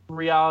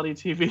reality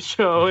TV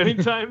show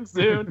anytime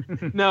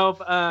soon. No.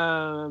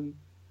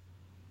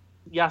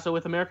 Yeah. So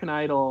with American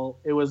Idol,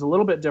 it was a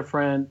little bit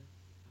different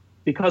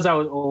because I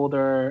was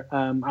older.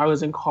 I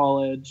was in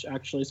college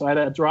actually, so I had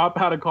to drop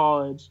out of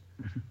college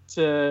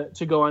to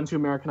go on to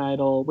American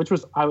Idol, which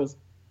I was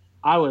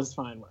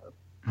fine with.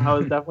 I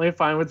was definitely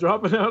fine with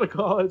dropping out of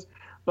college,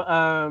 but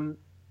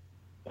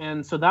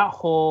and so that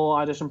whole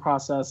audition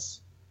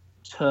process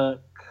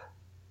took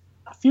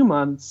a few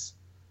months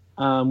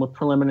with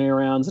preliminary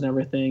rounds and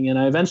everything. And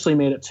I eventually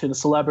made it to the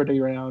celebrity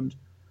round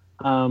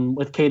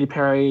with Katy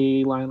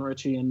Perry, Lionel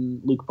Richie,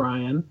 and Luke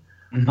Bryan.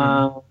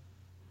 Mm-hmm.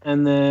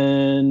 And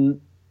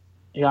then,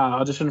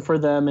 auditioned for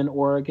them in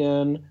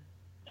Oregon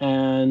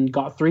and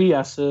got 3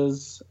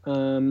 yeses.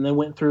 Then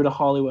went through to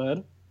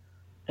Hollywood.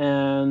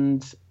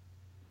 And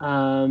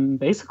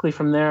basically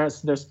from there,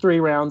 there's 3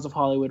 rounds of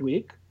Hollywood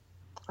Week.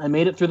 I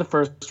made it through the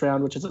first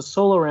round, which is a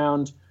solo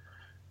round,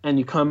 and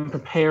you come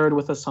prepared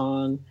with a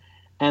song.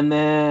 And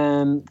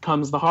then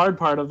comes the hard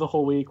part of the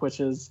whole week, which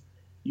is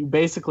you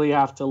basically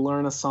have to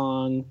learn a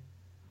song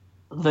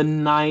the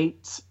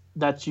night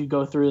that you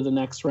go through the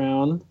next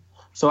round.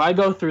 So I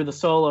go through the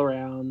solo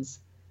rounds,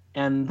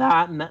 and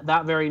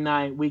that very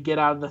night we get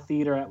out of the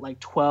theater at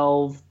like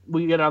 12.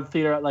 We get out of the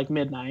theater at like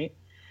midnight,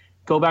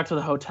 go back to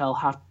the hotel,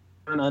 have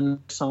to learn a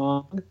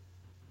song,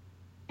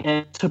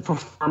 and to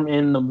perform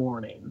in the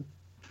morning.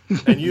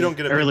 And you don't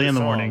get it early in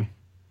the morning.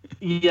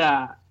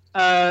 Yeah.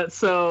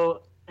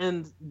 So,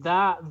 and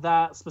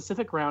that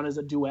specific round is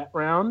a duet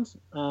round.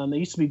 They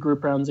used to be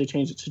group rounds. They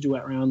changed it to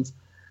duet rounds.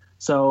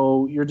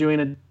 So you're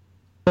doing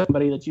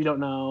somebody that you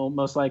don't know,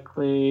 most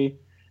likely.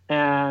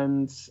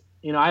 And,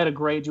 I had a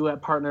great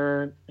duet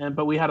partner,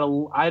 but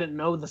I didn't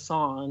know the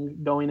song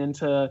going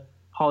into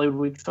Hollywood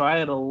Week. So I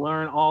had to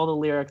learn all the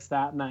lyrics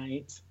that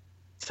night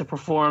to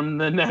perform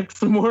the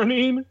next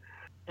morning.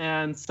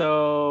 And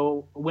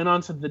so went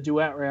on to the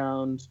duet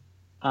round,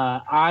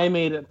 I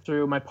made it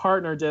through. My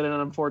partner did it,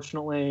 and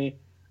unfortunately,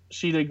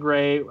 she did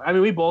great. I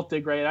mean, we both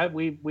did great.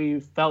 We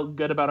felt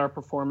good about our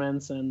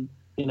performance, and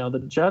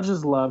the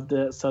judges loved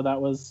it, so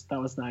that was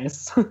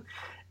nice.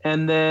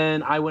 And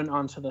then I went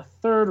on to the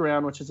third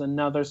round, which is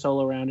another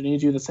solo round, and you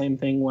do the same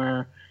thing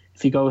where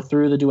if you go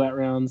through the duet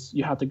rounds,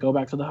 you have to go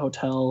back to the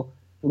hotel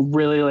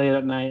really late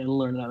at night and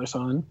learn another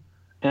song.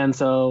 And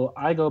so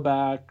I go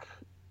back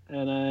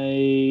and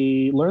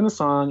I learn the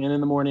song, and in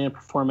the morning I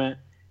perform it.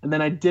 And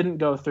then I didn't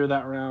go through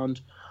that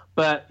round.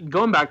 But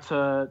going back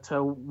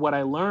to what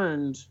I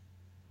learned,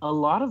 a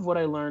lot of what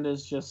I learned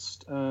is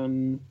just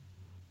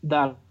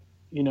that,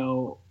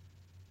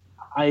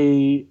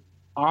 I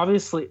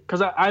obviously,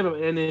 because I have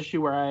an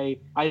issue where I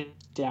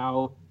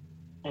doubt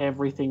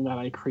everything that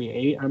I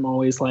create. I'm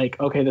always like,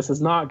 okay, this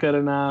is not good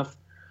enough.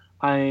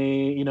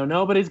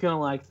 Nobody's going to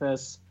like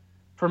this.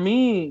 For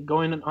me,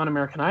 going on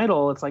American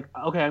Idol, it's like,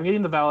 okay, I'm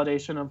getting the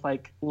validation of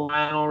like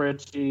Lionel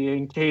Richie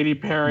and Katy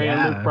Perry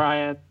and Luke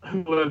Bryan,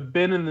 who have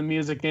been in the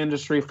music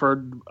industry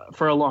for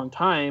a long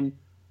time.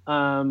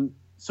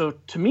 So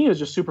to me, it's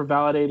just super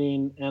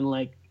validating and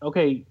like,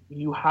 okay,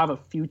 you have a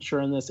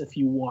future in this if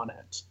you want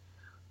it.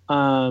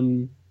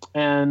 And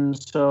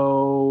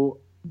so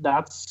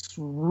that's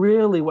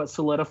really what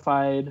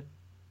solidified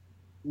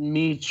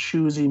me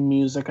choosing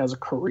music as a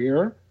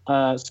career.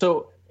 I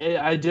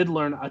did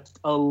learn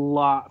a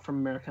lot from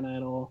American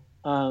Idol,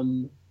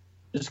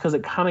 just because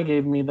it kind of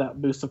gave me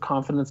that boost of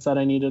confidence that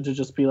I needed to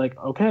just be like,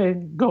 okay,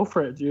 go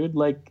for it, dude.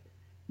 Like,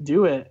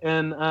 do it.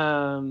 And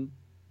I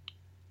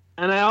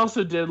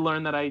also did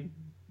learn that I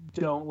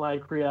don't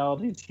like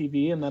reality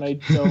TV and that I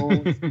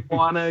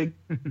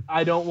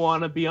don't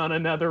want to be on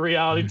another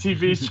reality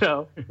TV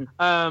show.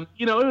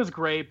 It was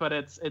great, but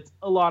it's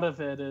a lot of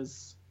it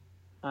is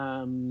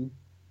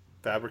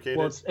fabricated.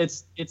 Well,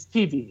 it's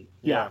TV.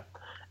 Yeah.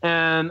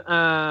 And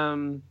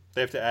they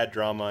have to add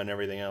drama and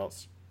everything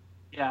else.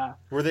 Yeah.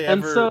 Were they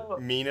ever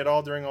mean at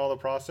all during all the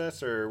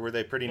process, or were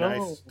they pretty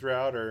nice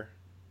throughout? Or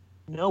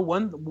no,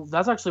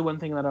 that's actually one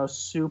thing that I was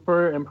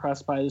super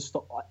impressed by. Is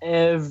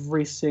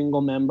every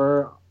single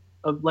member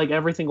of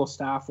every single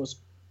staff was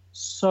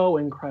so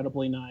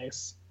incredibly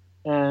nice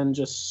and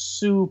just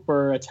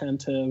super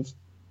attentive.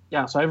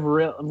 Yeah, so I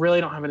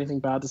really don't have anything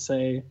bad to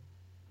say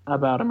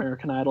about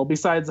American Idol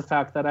besides the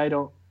fact that I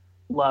don't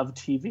love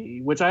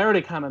TV, which I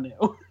already kind of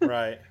knew.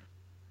 Right.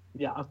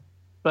 Yeah.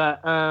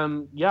 But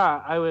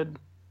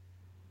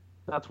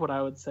that's what I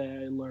would say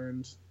I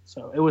learned.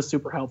 So it was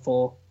super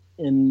helpful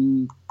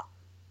in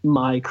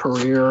my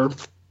career.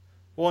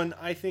 Well, and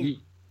I think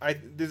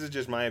this is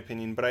just my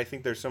opinion, but I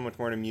think there's so much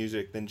more to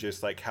music than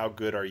just like how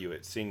good are you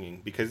at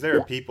singing, because there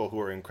are people who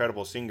are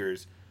incredible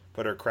singers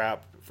but are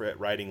crap at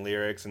writing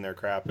lyrics, and they're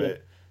crap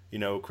at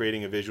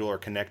creating a visual or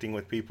connecting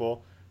with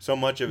people. So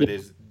much of it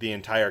is the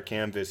entire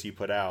canvas you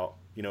put out.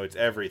 It's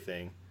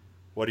everything.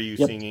 What are you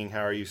singing?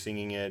 How are you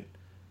singing it?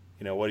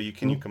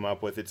 Can you come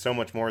up with? It's so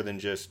much more than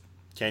just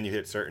can you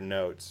hit certain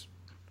notes.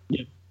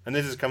 Yep. And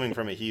this is coming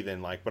from a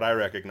heathen, but I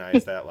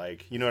recognize that,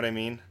 you know what I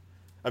mean?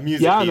 A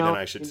music heathen,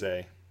 I should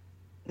say.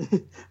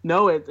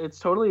 No, it's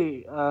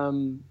totally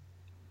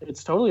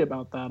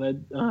about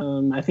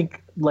that. I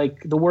think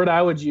the word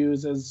I would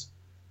use is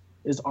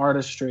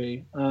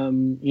artistry.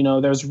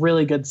 There's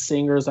really good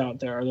singers out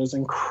there. There's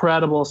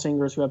incredible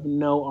singers who have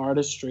no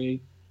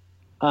artistry.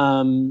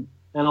 And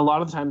a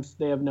lot of times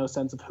they have no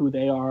sense of who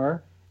they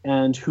are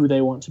and who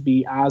they want to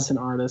be as an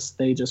artist.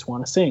 They just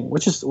want to sing,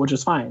 which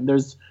is fine.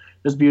 There's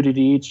beauty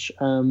to each.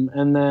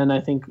 And then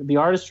I think the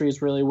artistry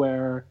is really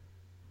where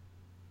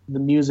the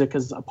music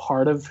is a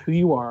part of who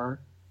you are.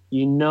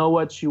 You know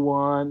what you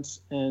want,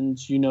 and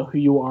you know who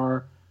you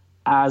are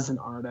as an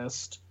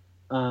artist.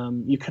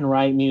 You can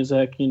write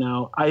music.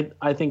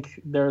 I think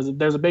there's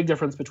a big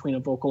difference between a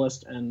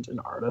vocalist and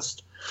an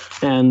artist.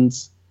 And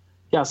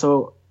yeah,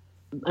 so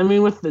I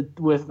mean, with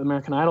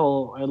American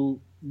Idol,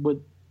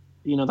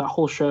 that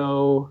whole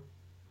show,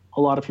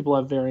 a lot of people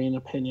have varying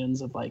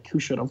opinions of who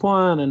should have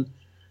won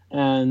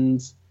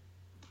and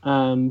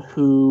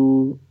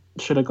who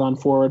should have gone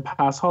forward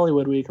past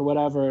Hollywood Week or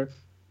whatever.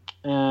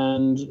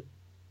 And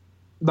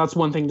that's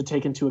one thing to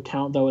take into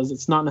account, though, is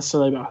it's not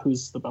necessarily about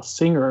who's the best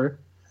singer.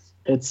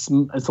 It's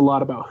a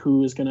lot about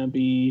who is going to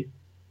be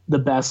the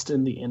best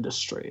in the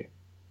industry.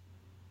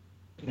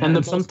 Yeah,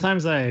 and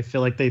sometimes I feel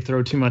like they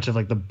throw too much of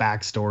the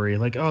backstory,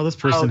 this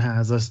person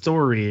has a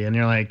story, and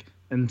you're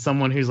and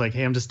someone who's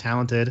hey, I'm just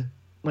talented,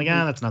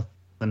 that's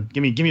nothing.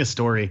 Give me a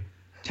story.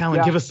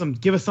 Talin, give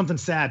us something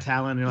sad,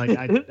 Talin. And you're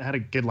I had a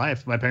good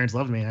life. My parents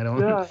loved me. I don't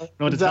know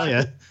what to tell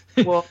you.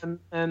 Well,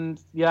 and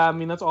I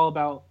mean, that's all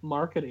about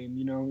marketing.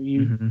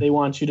 They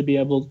want you to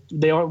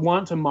they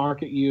want to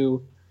market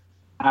you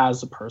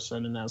as a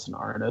person and as an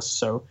artist.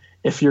 So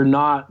if you're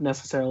not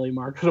necessarily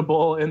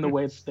marketable in the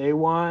way that they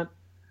want,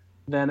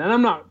 then, and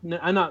I'm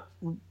not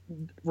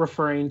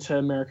referring to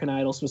American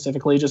Idol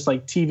specifically, just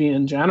TV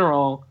in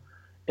general.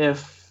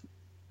 If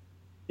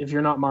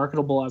you're not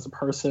marketable as a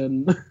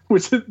person,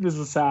 this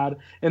is sad,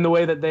 in the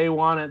way that they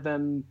want it,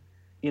 then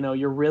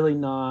you're really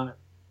not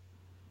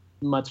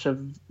much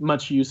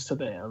use to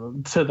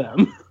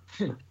them.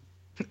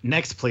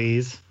 Next,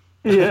 please.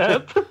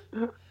 Yep.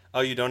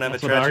 Oh, you don't have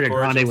That's a what Ariana tragic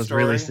origin Grande was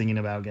story? really singing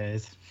about,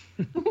 guys.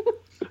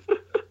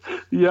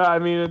 Yeah, I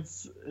mean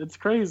it's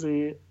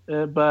crazy,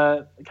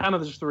 but kind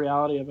of just the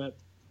reality of it.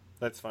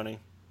 That's funny.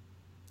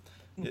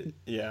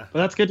 Yeah.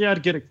 Well, that's good. You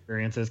had good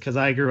experiences because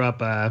I grew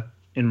up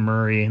in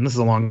Murray, and this is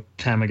a long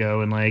time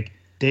ago, and like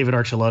David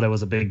Archuleta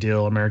was a big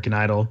deal, American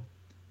Idol,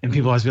 and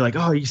people always be like,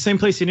 "Oh, same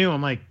place you knew."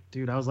 I'm like,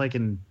 dude, I was like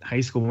in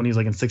high school when he was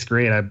like in 6th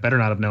grade. I better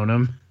not have known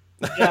him.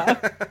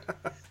 Yeah.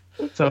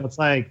 So it's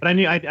like, but I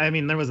knew. I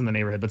mean, there was in the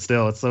neighborhood, but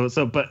still, it's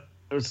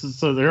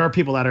so there are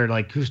people that are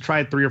like who's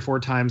tried 3 or 4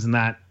 times in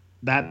that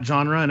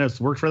genre and it's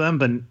worked for them,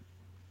 but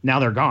now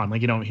they're gone.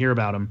 Like you don't hear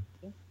about them.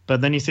 But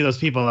then you see those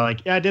people that are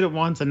like, yeah, I did it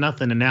once and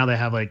nothing, and now they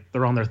have like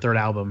they're on their 3rd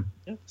album.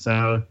 Yeah.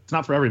 So it's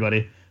not for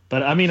everybody.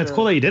 But I mean, It's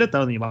cool that you did it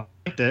though, and you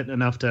liked it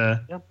enough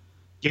to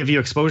give you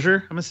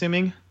exposure. I'm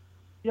assuming.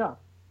 Yeah.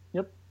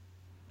 Yep.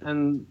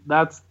 And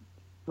that's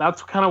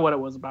kind of what it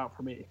was about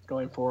for me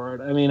going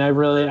forward. I mean,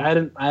 I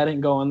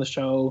didn't go on the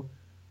show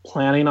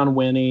planning on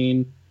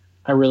winning.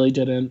 I really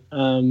didn't.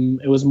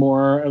 It was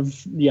more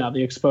of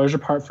the exposure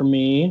part for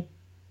me.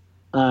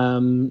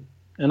 And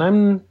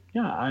I'm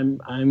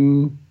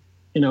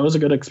it was a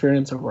good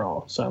experience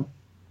overall. So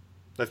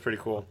that's pretty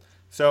cool.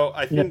 So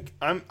I think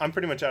I'm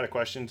pretty much out of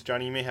questions.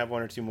 Johnny, you may have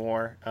 1 or 2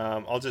 more.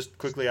 I'll just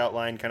quickly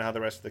outline kind of how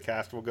the rest of the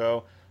cast will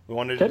go. We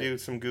wanted to do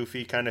some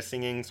goofy kind of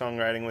singing,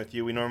 songwriting with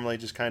you. We normally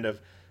just kind of,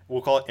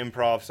 we'll call it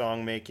improv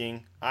song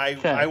making.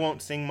 I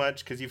won't sing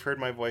much because you've heard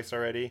my voice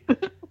already.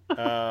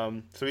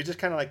 So we just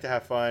kind of like to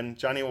have fun.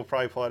 Johnny will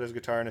probably pull out his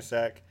guitar in a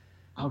sec.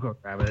 I'll go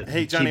grab it.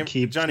 Hey, Johnny,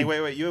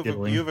 wait. You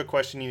have a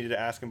question you need to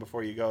ask him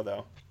before you go,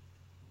 though.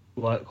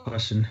 What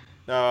question?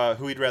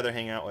 Who he'd rather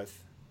hang out with.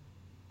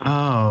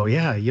 Oh,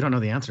 yeah. You don't know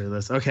the answer to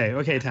this. Okay,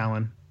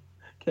 Talin.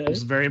 Okay. This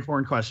is a very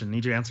important question.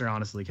 Need you to answer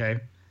honestly, okay?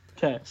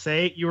 Okay.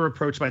 Say you were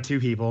approached by 2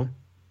 people.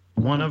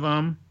 One of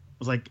them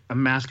was like a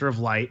master of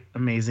light,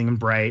 amazing and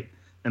bright,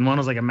 and one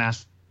was like a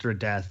master of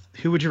death.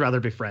 Who would you rather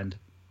befriend?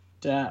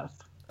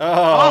 Death.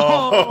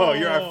 Oh,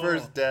 you're our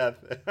first death.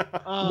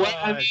 Well,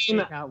 I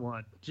mean, got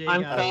one.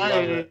 I'm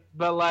sorry,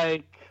 but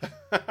like.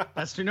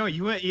 That's true. No,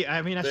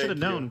 I mean, I should have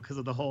known because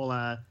of the whole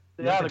the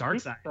dark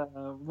side.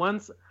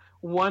 Once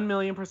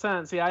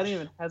 1,000,000%. See, I didn't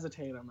even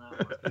hesitate on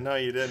that. No,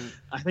 you didn't.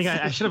 I think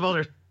I should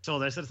have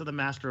told her. I said the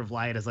master of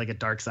light is like a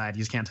dark side.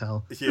 You just can't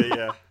tell.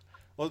 Yeah.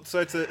 Well,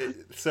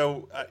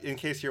 so in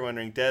case you're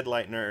wondering, Dead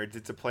Light Nerds,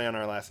 it's a play on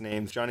our last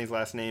names. Johnny's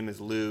last name is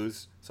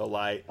Luz, so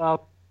light.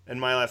 And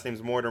my last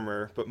name's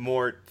Mortimer, but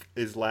Mort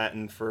is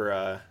Latin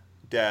for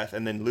death,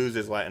 and then Luz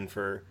is Latin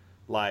for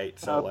light.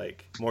 So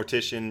like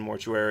mortician,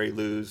 mortuary,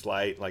 Luz,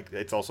 light, like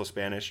it's also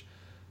Spanish.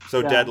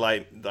 So Dead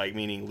Light, like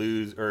meaning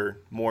lose or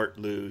Mort,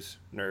 lose,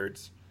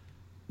 nerds.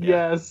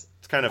 Yeah. Yes.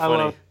 It's kind of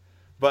funny.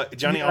 But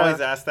Johnny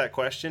always asks that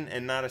question,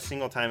 and not a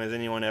single time has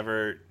anyone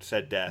ever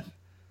said death.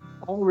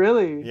 Oh,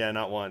 really? Yeah,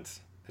 not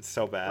once. It's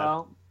so bad.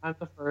 Well, I'm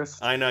the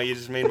first. I know, you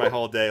just made my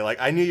whole day. Like,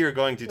 I knew you were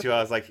going to, too.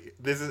 I was like,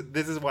 this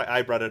is why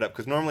I brought it up,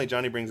 because normally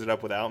Johnny brings it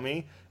up without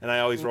me, and I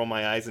always roll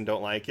my eyes and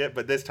don't like it.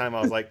 But this time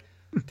I was like,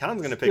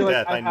 Talon's going to pick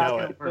death. I know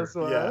it.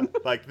 Yeah,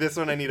 like, this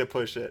one I need to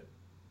push it.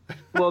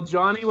 Well,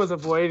 Johnny was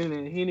avoiding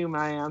it. He knew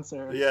my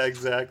answer. Yeah,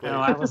 exactly. No,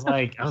 I was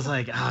like,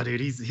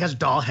 dude, he has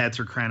doll heads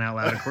for crying out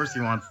loud. Of course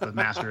he wants the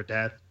master of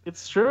death.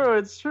 It's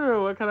true.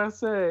 What can I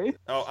say?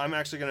 Oh, I'm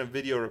actually going to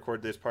video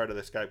record this part of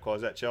the Skype call.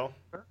 Is that chill?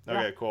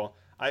 Okay, cool.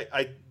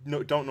 I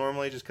don't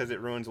normally, just because it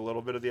ruins a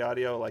little bit of the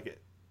audio. Like, it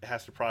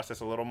has to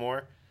process a little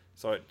more,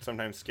 so it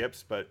sometimes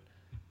skips. But,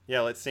 yeah,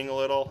 let's sing a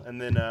little,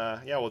 and then,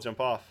 we'll jump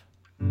off.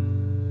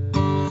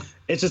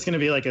 It's just going to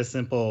be like a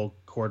simple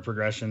chord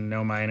progression,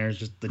 no minors,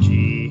 just the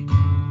G.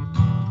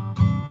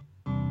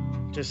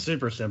 Just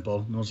super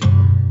simple. And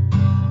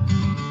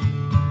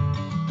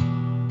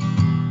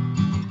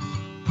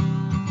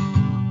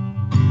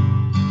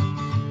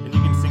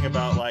you can sing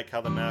about like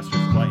how the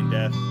Masters of Light and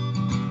Death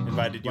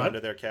invited you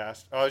onto their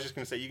cast. Oh, I was just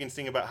going to say, you can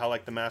sing about how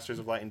like the Masters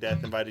of Light and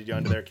Death invited you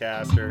onto their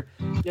cast, or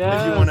if you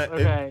want to.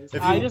 Okay,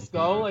 I just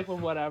go like with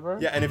whatever.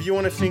 Yeah, and if you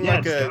want to sing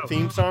like a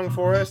theme song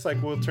for us,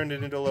 like we'll turn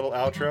it into a little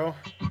outro.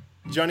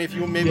 Johnny, if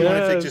you maybe want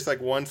to take just like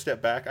one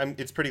step back,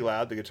 it's pretty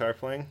loud, the guitar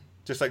playing.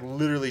 Just like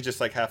literally just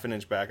like half an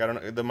inch back. I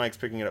don't know, the mic's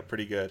picking it up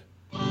pretty good.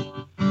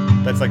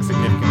 That's like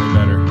significantly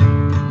better.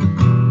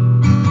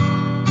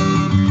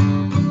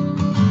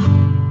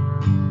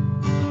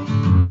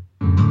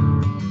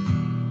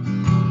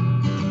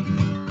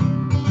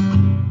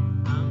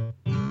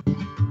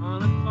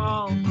 On a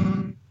call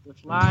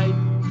with light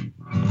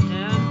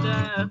and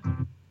death.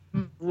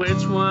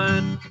 Which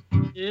one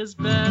is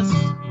best?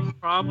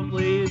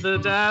 Probably the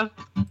death.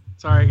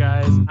 Sorry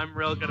guys, I'm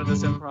real good at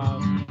this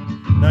improv.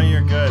 No,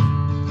 you're good.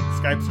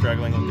 Skype's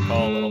struggling with the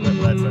call a little bit,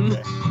 but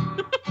that's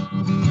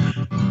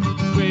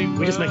okay.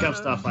 We just make up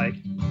stuff like,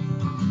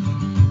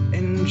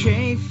 and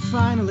Jay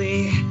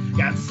finally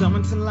got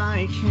someone to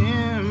like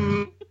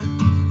him.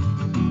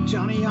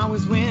 Johnny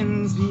always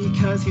wins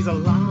because he's a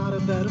lot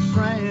of better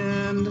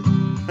friend.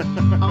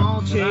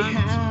 All Jay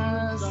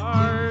has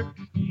dark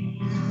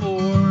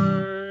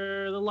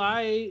for the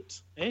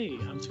light. Hey,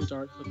 I'm too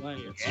dark for the light.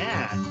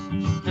 Yeah.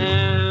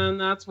 And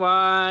that's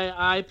why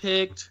I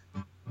picked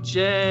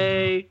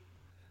Jay.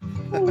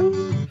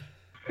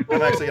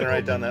 I'm actually gonna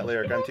write down that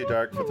lyric. I'm too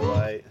dark for the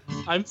light.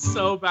 I'm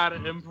so bad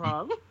at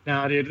improv.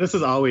 No, dude, this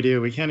is all we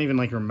do. We can't even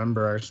like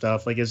remember our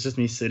stuff. Like it's just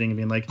me sitting and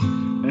being like,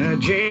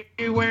 Jay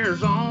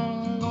wears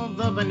all of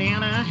the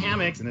banana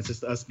hammocks, and it's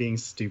just us being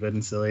stupid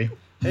and silly.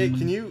 Hey,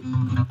 can you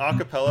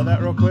acapella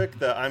that real quick?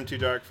 The I'm too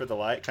dark for the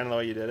light, kind of the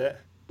way you did it.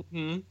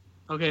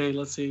 Okay,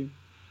 let's see.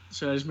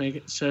 Should I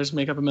just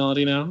make up a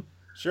melody now?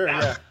 Sure,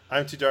 yeah.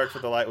 I'm too dark for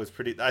the light was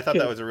pretty. I thought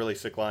that was a really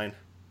sick line.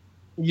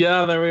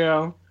 Yeah, there we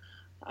go.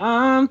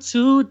 I'm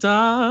too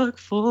dark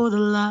for the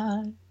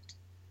light.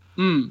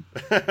 And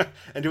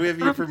do we have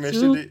your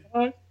permission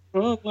to?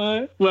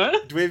 What?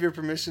 Do we have your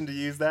permission to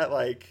use that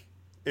like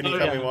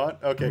anytime we want?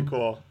 Okay,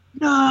 cool.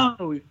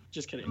 No,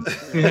 just kidding.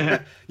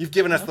 You've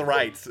given us the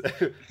rights.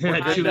 Too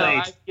late.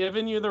 I've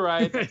given you the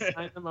rights. I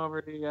signed them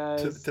over to you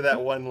guys. to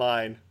that one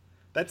line.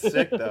 That's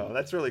sick though.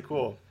 That's really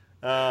cool.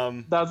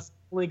 That's the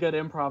only good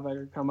improv I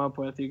could come up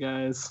with, you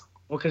guys.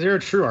 Well, because you're a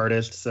true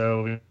artist,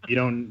 so you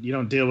don't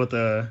deal with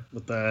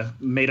the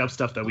made up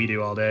stuff that we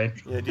do all day.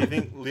 Yeah. Do you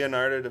think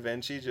Leonardo da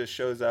Vinci just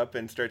shows up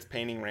and starts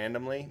painting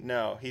randomly?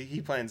 No,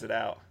 he plans it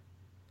out.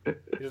 He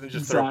doesn't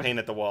just throw paint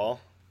at the wall.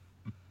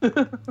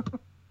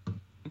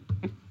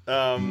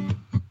 I'll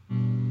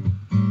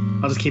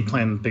just keep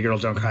playing Big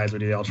Girls Don't Cry as we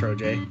do the outro,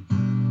 Jay.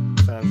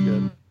 Sounds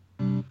good.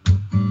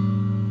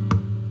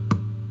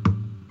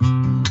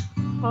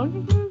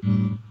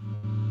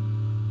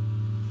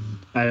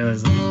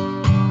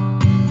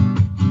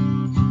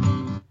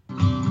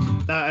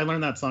 I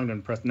learned that song to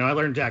impress. No, I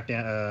learned not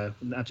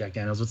Jack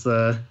Daniels. What's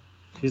the?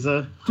 He's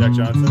a Jack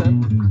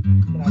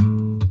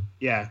Johnson.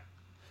 Yeah.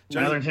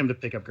 Johnny, I learned him to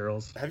pick up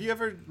girls. Have you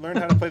ever learned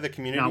how to play the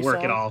community Not work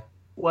song? at all.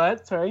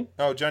 What? Sorry?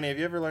 Oh, Johnny, have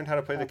you ever learned how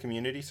to play the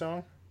community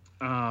song?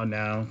 Oh,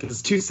 no. Because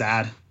it's too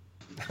sad.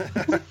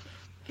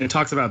 It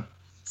talks about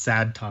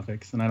sad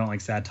topics, and I don't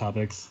like sad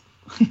topics.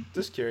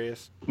 Just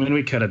curious. I mean,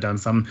 we could have done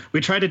some. We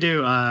tried to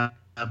do...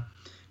 did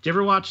you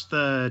ever watch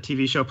the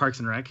TV show Parks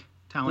and Rec,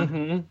 Talin?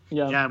 Mm-hmm.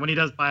 Yeah. Yeah, when he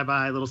does Bye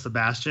Bye Little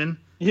Sebastian.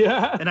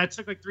 Yeah. And I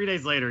took like 3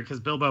 days later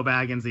because Bilbo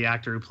Baggins, the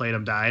actor who played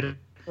him, died.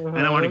 And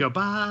I want to go,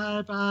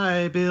 bye,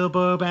 bye,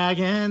 Bilbo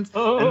Baggins.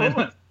 And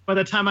then by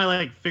the time I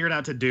like figured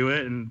out to do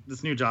it, and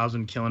this new job's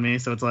been killing me,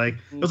 so it's like,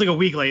 it was like a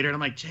week later, and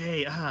I'm like,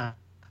 Jay,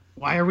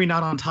 why are we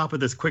not on top of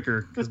this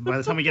quicker? Because by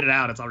the time we get it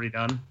out, it's already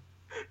done.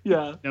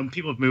 Yeah. And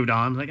people have moved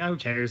on. Like, who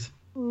cares?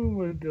 Oh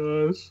my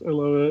gosh, I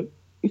love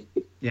it.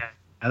 Yeah.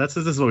 This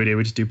is what we do.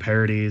 We just do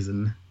parodies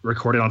and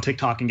record it on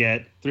TikTok and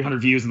get 300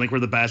 views, and like we're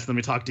the best. And then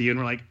we talk to you, and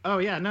we're like, oh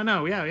yeah,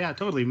 no, yeah,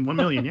 totally, 1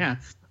 million, yeah.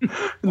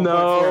 1.4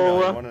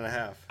 million,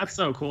 1.5. That's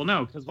so cool.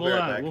 No, because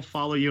we'll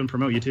follow you and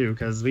promote you too,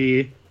 because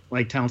we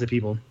like talented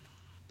people.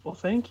 Well,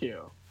 thank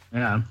you.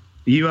 Yeah.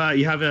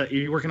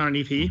 You're working on an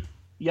EP?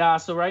 Yeah.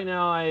 So right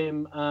now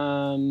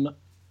I'm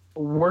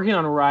working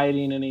on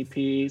writing an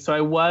EP. So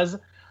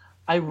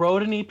I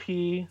wrote an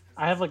EP.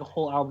 I have like a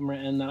whole album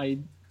written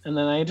and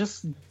then I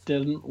just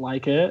didn't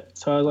like it.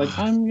 So I was like,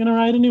 I'm gonna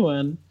write a new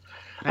one.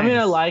 Nice. I mean,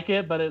 I like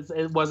it, but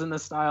it wasn't the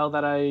style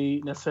that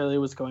I necessarily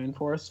was going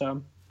for.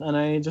 So, and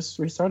I just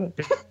restarted.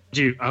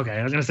 Okay,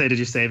 I was gonna say, did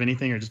you save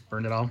anything or just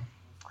burned it all?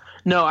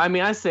 No, I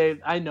mean,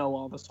 I know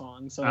all the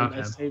songs, so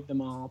I saved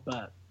them all.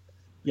 But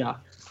yeah,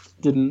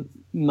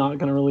 not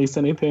gonna release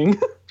anything.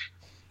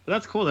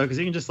 That's cool though, because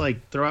you can just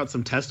like throw out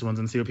some test ones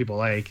and see what people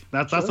like.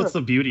 That's what's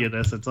the beauty of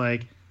this. It's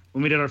like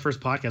when we did our first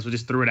podcast, we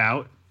just threw it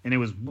out, and it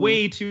was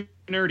way too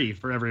nerdy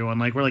for everyone.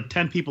 Like we're like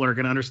 10 people are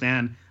gonna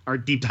understand our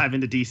deep dive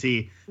into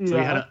DC, so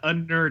we had to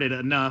unnerd it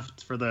enough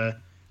for the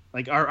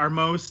like our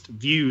most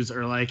views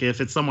are like if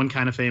it's someone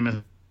kind of famous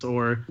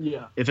or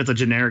if it's a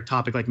generic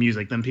topic like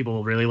music, then people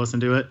will really listen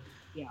to it.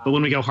 Yeah. But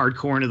when we go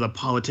hardcore into the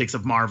politics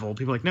of Marvel,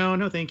 people are like,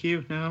 no, thank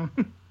you, no.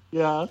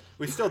 Yeah.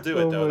 We still do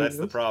it though. That's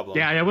the problem.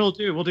 Yeah, we'll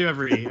do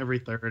every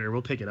third, or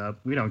we'll pick it up.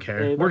 We don't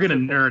care. Hey, we're gonna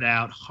nerd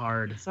out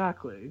hard.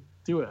 Exactly.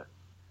 Do it.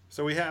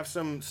 So we have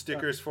some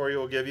stickers for you.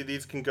 We'll give you.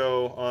 These can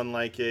go on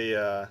like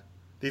a.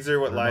 These are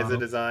what Liza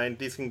designed.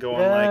 These can go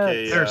on like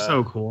a. They're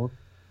so cool.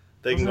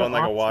 They can go on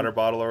like a water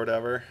bottle or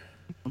whatever.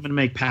 I'm gonna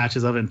make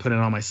patches of it and put it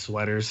on my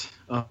sweaters.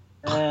 Oh,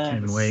 can't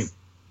even wait.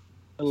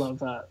 I love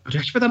that. I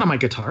should put that on my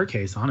guitar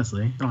case.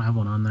 Honestly, I don't have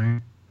one on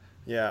there.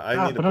 Yeah,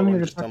 I need to put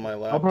one just on my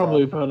laptop. I'll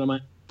probably put it on my.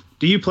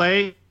 Do you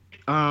play?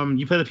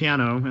 You play the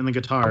piano and the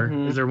guitar.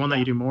 Mm-hmm. Is there one that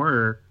you do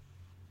more?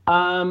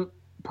 Or?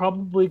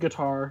 Probably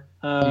guitar.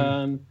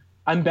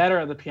 I'm better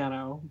at the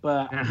piano,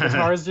 but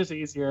guitar is just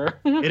easier.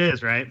 It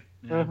is, right?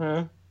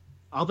 Yeah.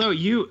 Although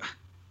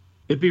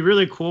it'd be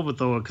really cool, but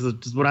though, because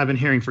it's what I've been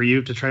hearing for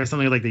you to try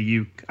something like the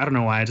uke. I don't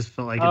know why. I just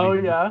felt like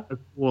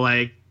well,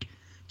 like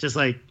just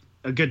like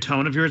a good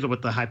tone of yours, but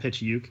with the high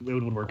pitched uke, it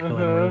would work really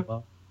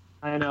well.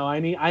 I know.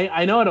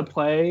 I know how to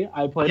play.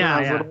 I played when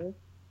I was little.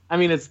 I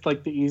mean, it's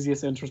like the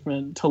easiest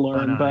instrument to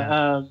learn,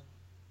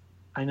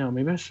 I know.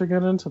 Maybe I should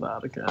get into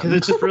that again. Because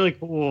it's just really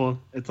cool.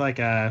 It's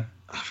like I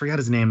forgot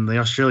his name, the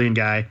Australian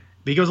guy,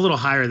 he goes a little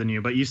higher than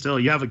you, but you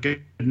have a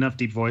good enough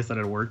deep voice that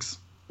it works.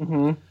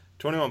 Mm-hmm.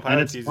 21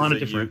 Pilots uses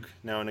a uke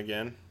now and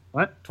again.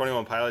 What?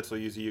 21 Pilots will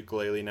use a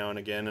ukulele now and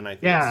again, and I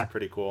think it's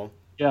pretty cool.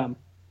 Yeah.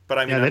 But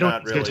I mean, they I'm don't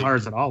not use really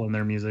guitars at all in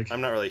their music. I'm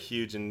not really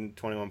huge in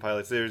 21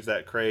 Pilots. There's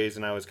that craze,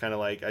 and I was kind of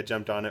like, I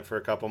jumped on it for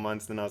a couple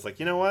months, and I was like,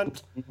 you know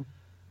what?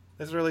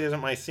 This really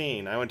isn't my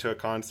scene. I went to a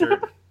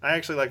concert. I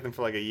actually liked them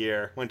for like a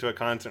year. Went to a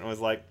concert and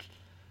was like,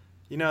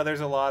 you know,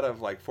 there's a lot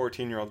of like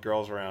 14-year-old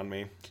girls around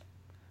me.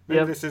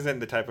 Maybe this isn't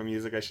the type of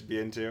music I should be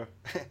into.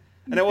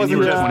 And it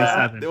wasn't just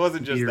that. It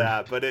wasn't just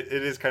that, but it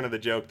is kind of the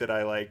joke that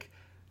I like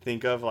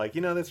think of, like,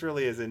 you know, this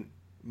really isn't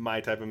my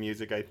type of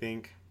music, I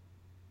think.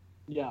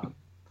 Yeah.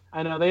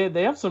 I know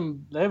they have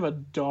a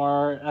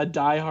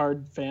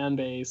diehard fan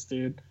base,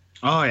 dude.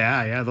 Oh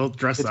yeah, they'll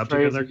dress up to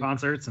go to their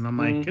concerts, and I'm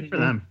like, good for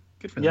them.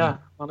 Good for them. Yeah,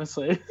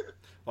 honestly.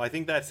 Well, I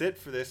think that's it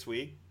for this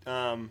week.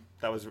 That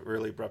was a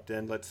really abrupt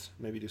end. Let's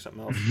maybe do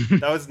something else.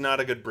 That was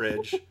not a good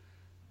bridge.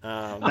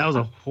 That was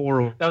a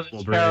horrible. That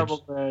was a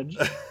terrible bridge.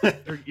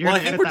 Well, I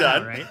think we're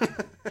done. Right?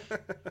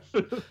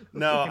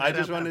 No, I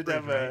just wanted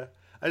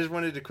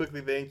to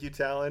quickly thank you,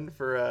 Talin,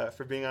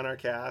 for being on our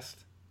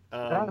cast.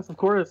 Yes, of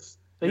course.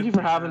 Thank you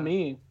for having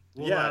me.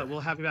 We'll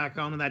have you back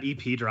on when that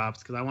EP drops,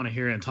 because I want to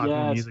hear it and talk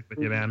more music with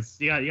you, man.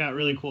 You got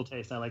really cool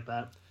taste. I like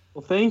that.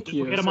 Well, thank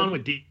you. We'll get them on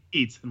with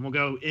Deeds, and we'll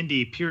go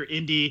pure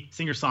indie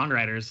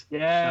singer-songwriters.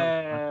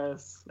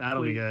 Yes.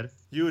 That'll be good.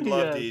 You would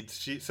love Deeds.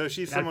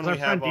 She's someone we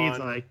have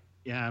on.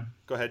 Deeds,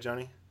 Go ahead,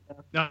 Johnny.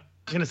 No, I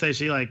was gonna say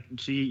she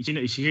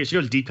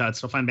goes deep cuts.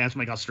 She'll find bands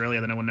from like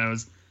Australia that no one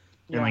knows,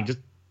 and like just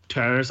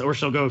tears, or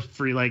she'll go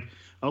free like,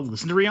 oh,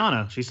 listen to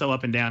Rihanna. She's so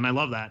up and down. I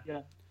love that.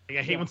 Yeah. Like,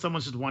 I hate when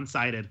someone's just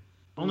one-sided.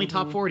 Only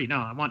top 40. No,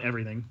 I want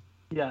everything.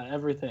 Yeah,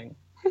 everything.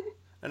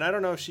 And I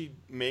don't know if she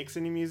makes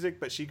any music,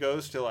 but she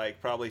goes to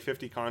like probably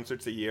 50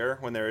 concerts a year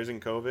when there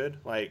isn't COVID.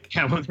 Like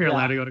when you're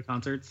allowed to go to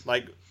concerts.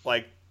 Like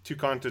 2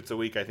 concerts a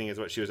week, I think, is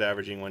what she was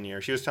averaging one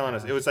year. She was telling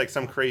us it was like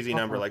some crazy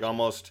number, like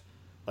almost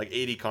like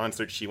 80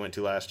 concerts she went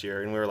to last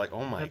year, and we were like,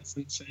 oh my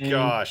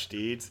gosh,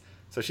 Deeds.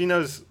 So she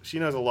knows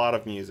a lot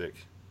of music.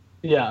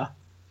 Yeah,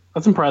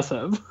 that's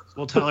impressive.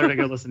 We'll tell her to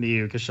go listen to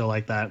you, because she'll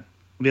like that.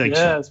 We'll be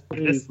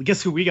like,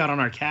 guess who we got on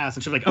our cast?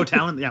 And she'll be like, oh,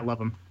 Talin? Yeah, love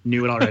him.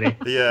 Knew it already.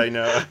 Yeah, I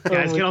know.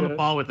 Guys, get on the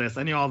ball with this.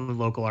 I knew all the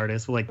local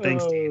artists. We're like,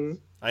 thanks, Steve.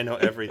 I know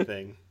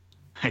everything.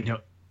 I know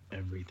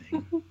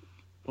everything.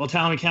 Well,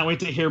 Talin, we can't wait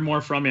to hear more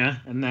from you.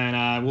 And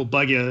then we'll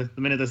bug you the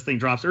minute this thing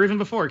drops, or even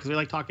before, because we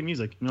like talking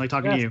music. We like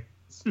talking to you.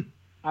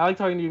 I like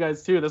talking to you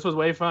guys, too. This was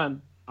way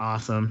fun.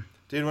 Awesome.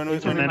 Dude, let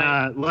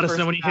us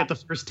know when you hit the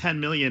first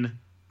 10 million.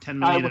 10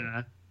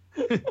 million.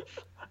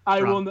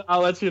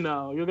 I'll let you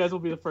know. You guys will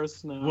be the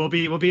first to know.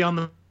 We'll be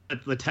on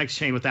the text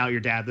chain without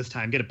your dad this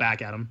time. Get it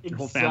back at him. Your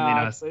whole family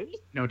and us.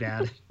 No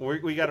dad.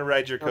 We got to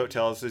ride your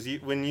coattails.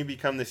 When you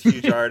become this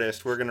huge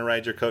artist, we're going to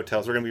ride your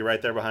coattails. We're going to be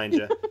right there behind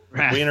you.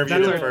 Right. We interview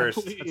you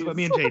first. That's what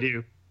me and Jay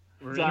do.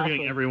 We're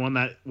interviewing everyone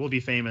that will be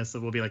famous. So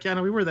we'll be like, yeah,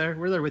 no, we were there.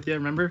 We're there with you.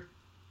 Remember?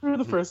 We were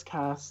the first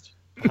cast.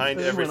 Behind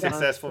every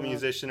successful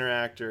musician or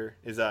actor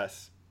is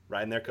us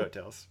riding their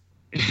coattails.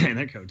 Riding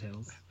their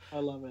coattails. I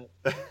love it.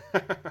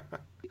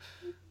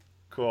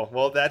 Cool.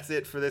 Well, that's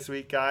it for this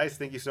week, guys.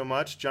 Thank you so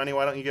much. Johnny,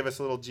 why don't you give us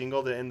a little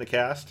jingle to end the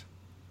cast?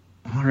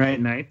 All right,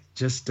 Knight.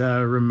 Just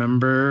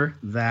remember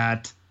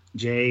that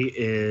Jay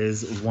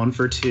is 1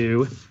 for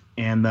 2,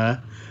 and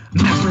the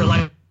Master of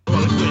Life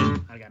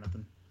win. I got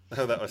nothing.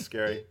 Oh, that was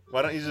scary.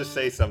 Why don't you just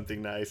say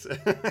something nice?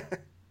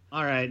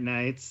 All right,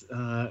 Knights.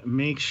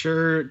 Make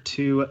sure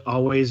to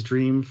always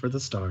dream for the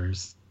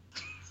stars.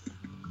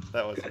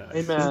 That was nice.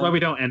 Amen. This is why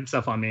we don't end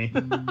stuff on me.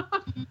 All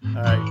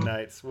right,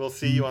 Knights. We'll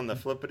see you on the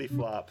flippity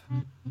flop.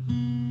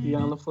 See you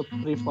on the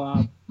flippity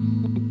flop.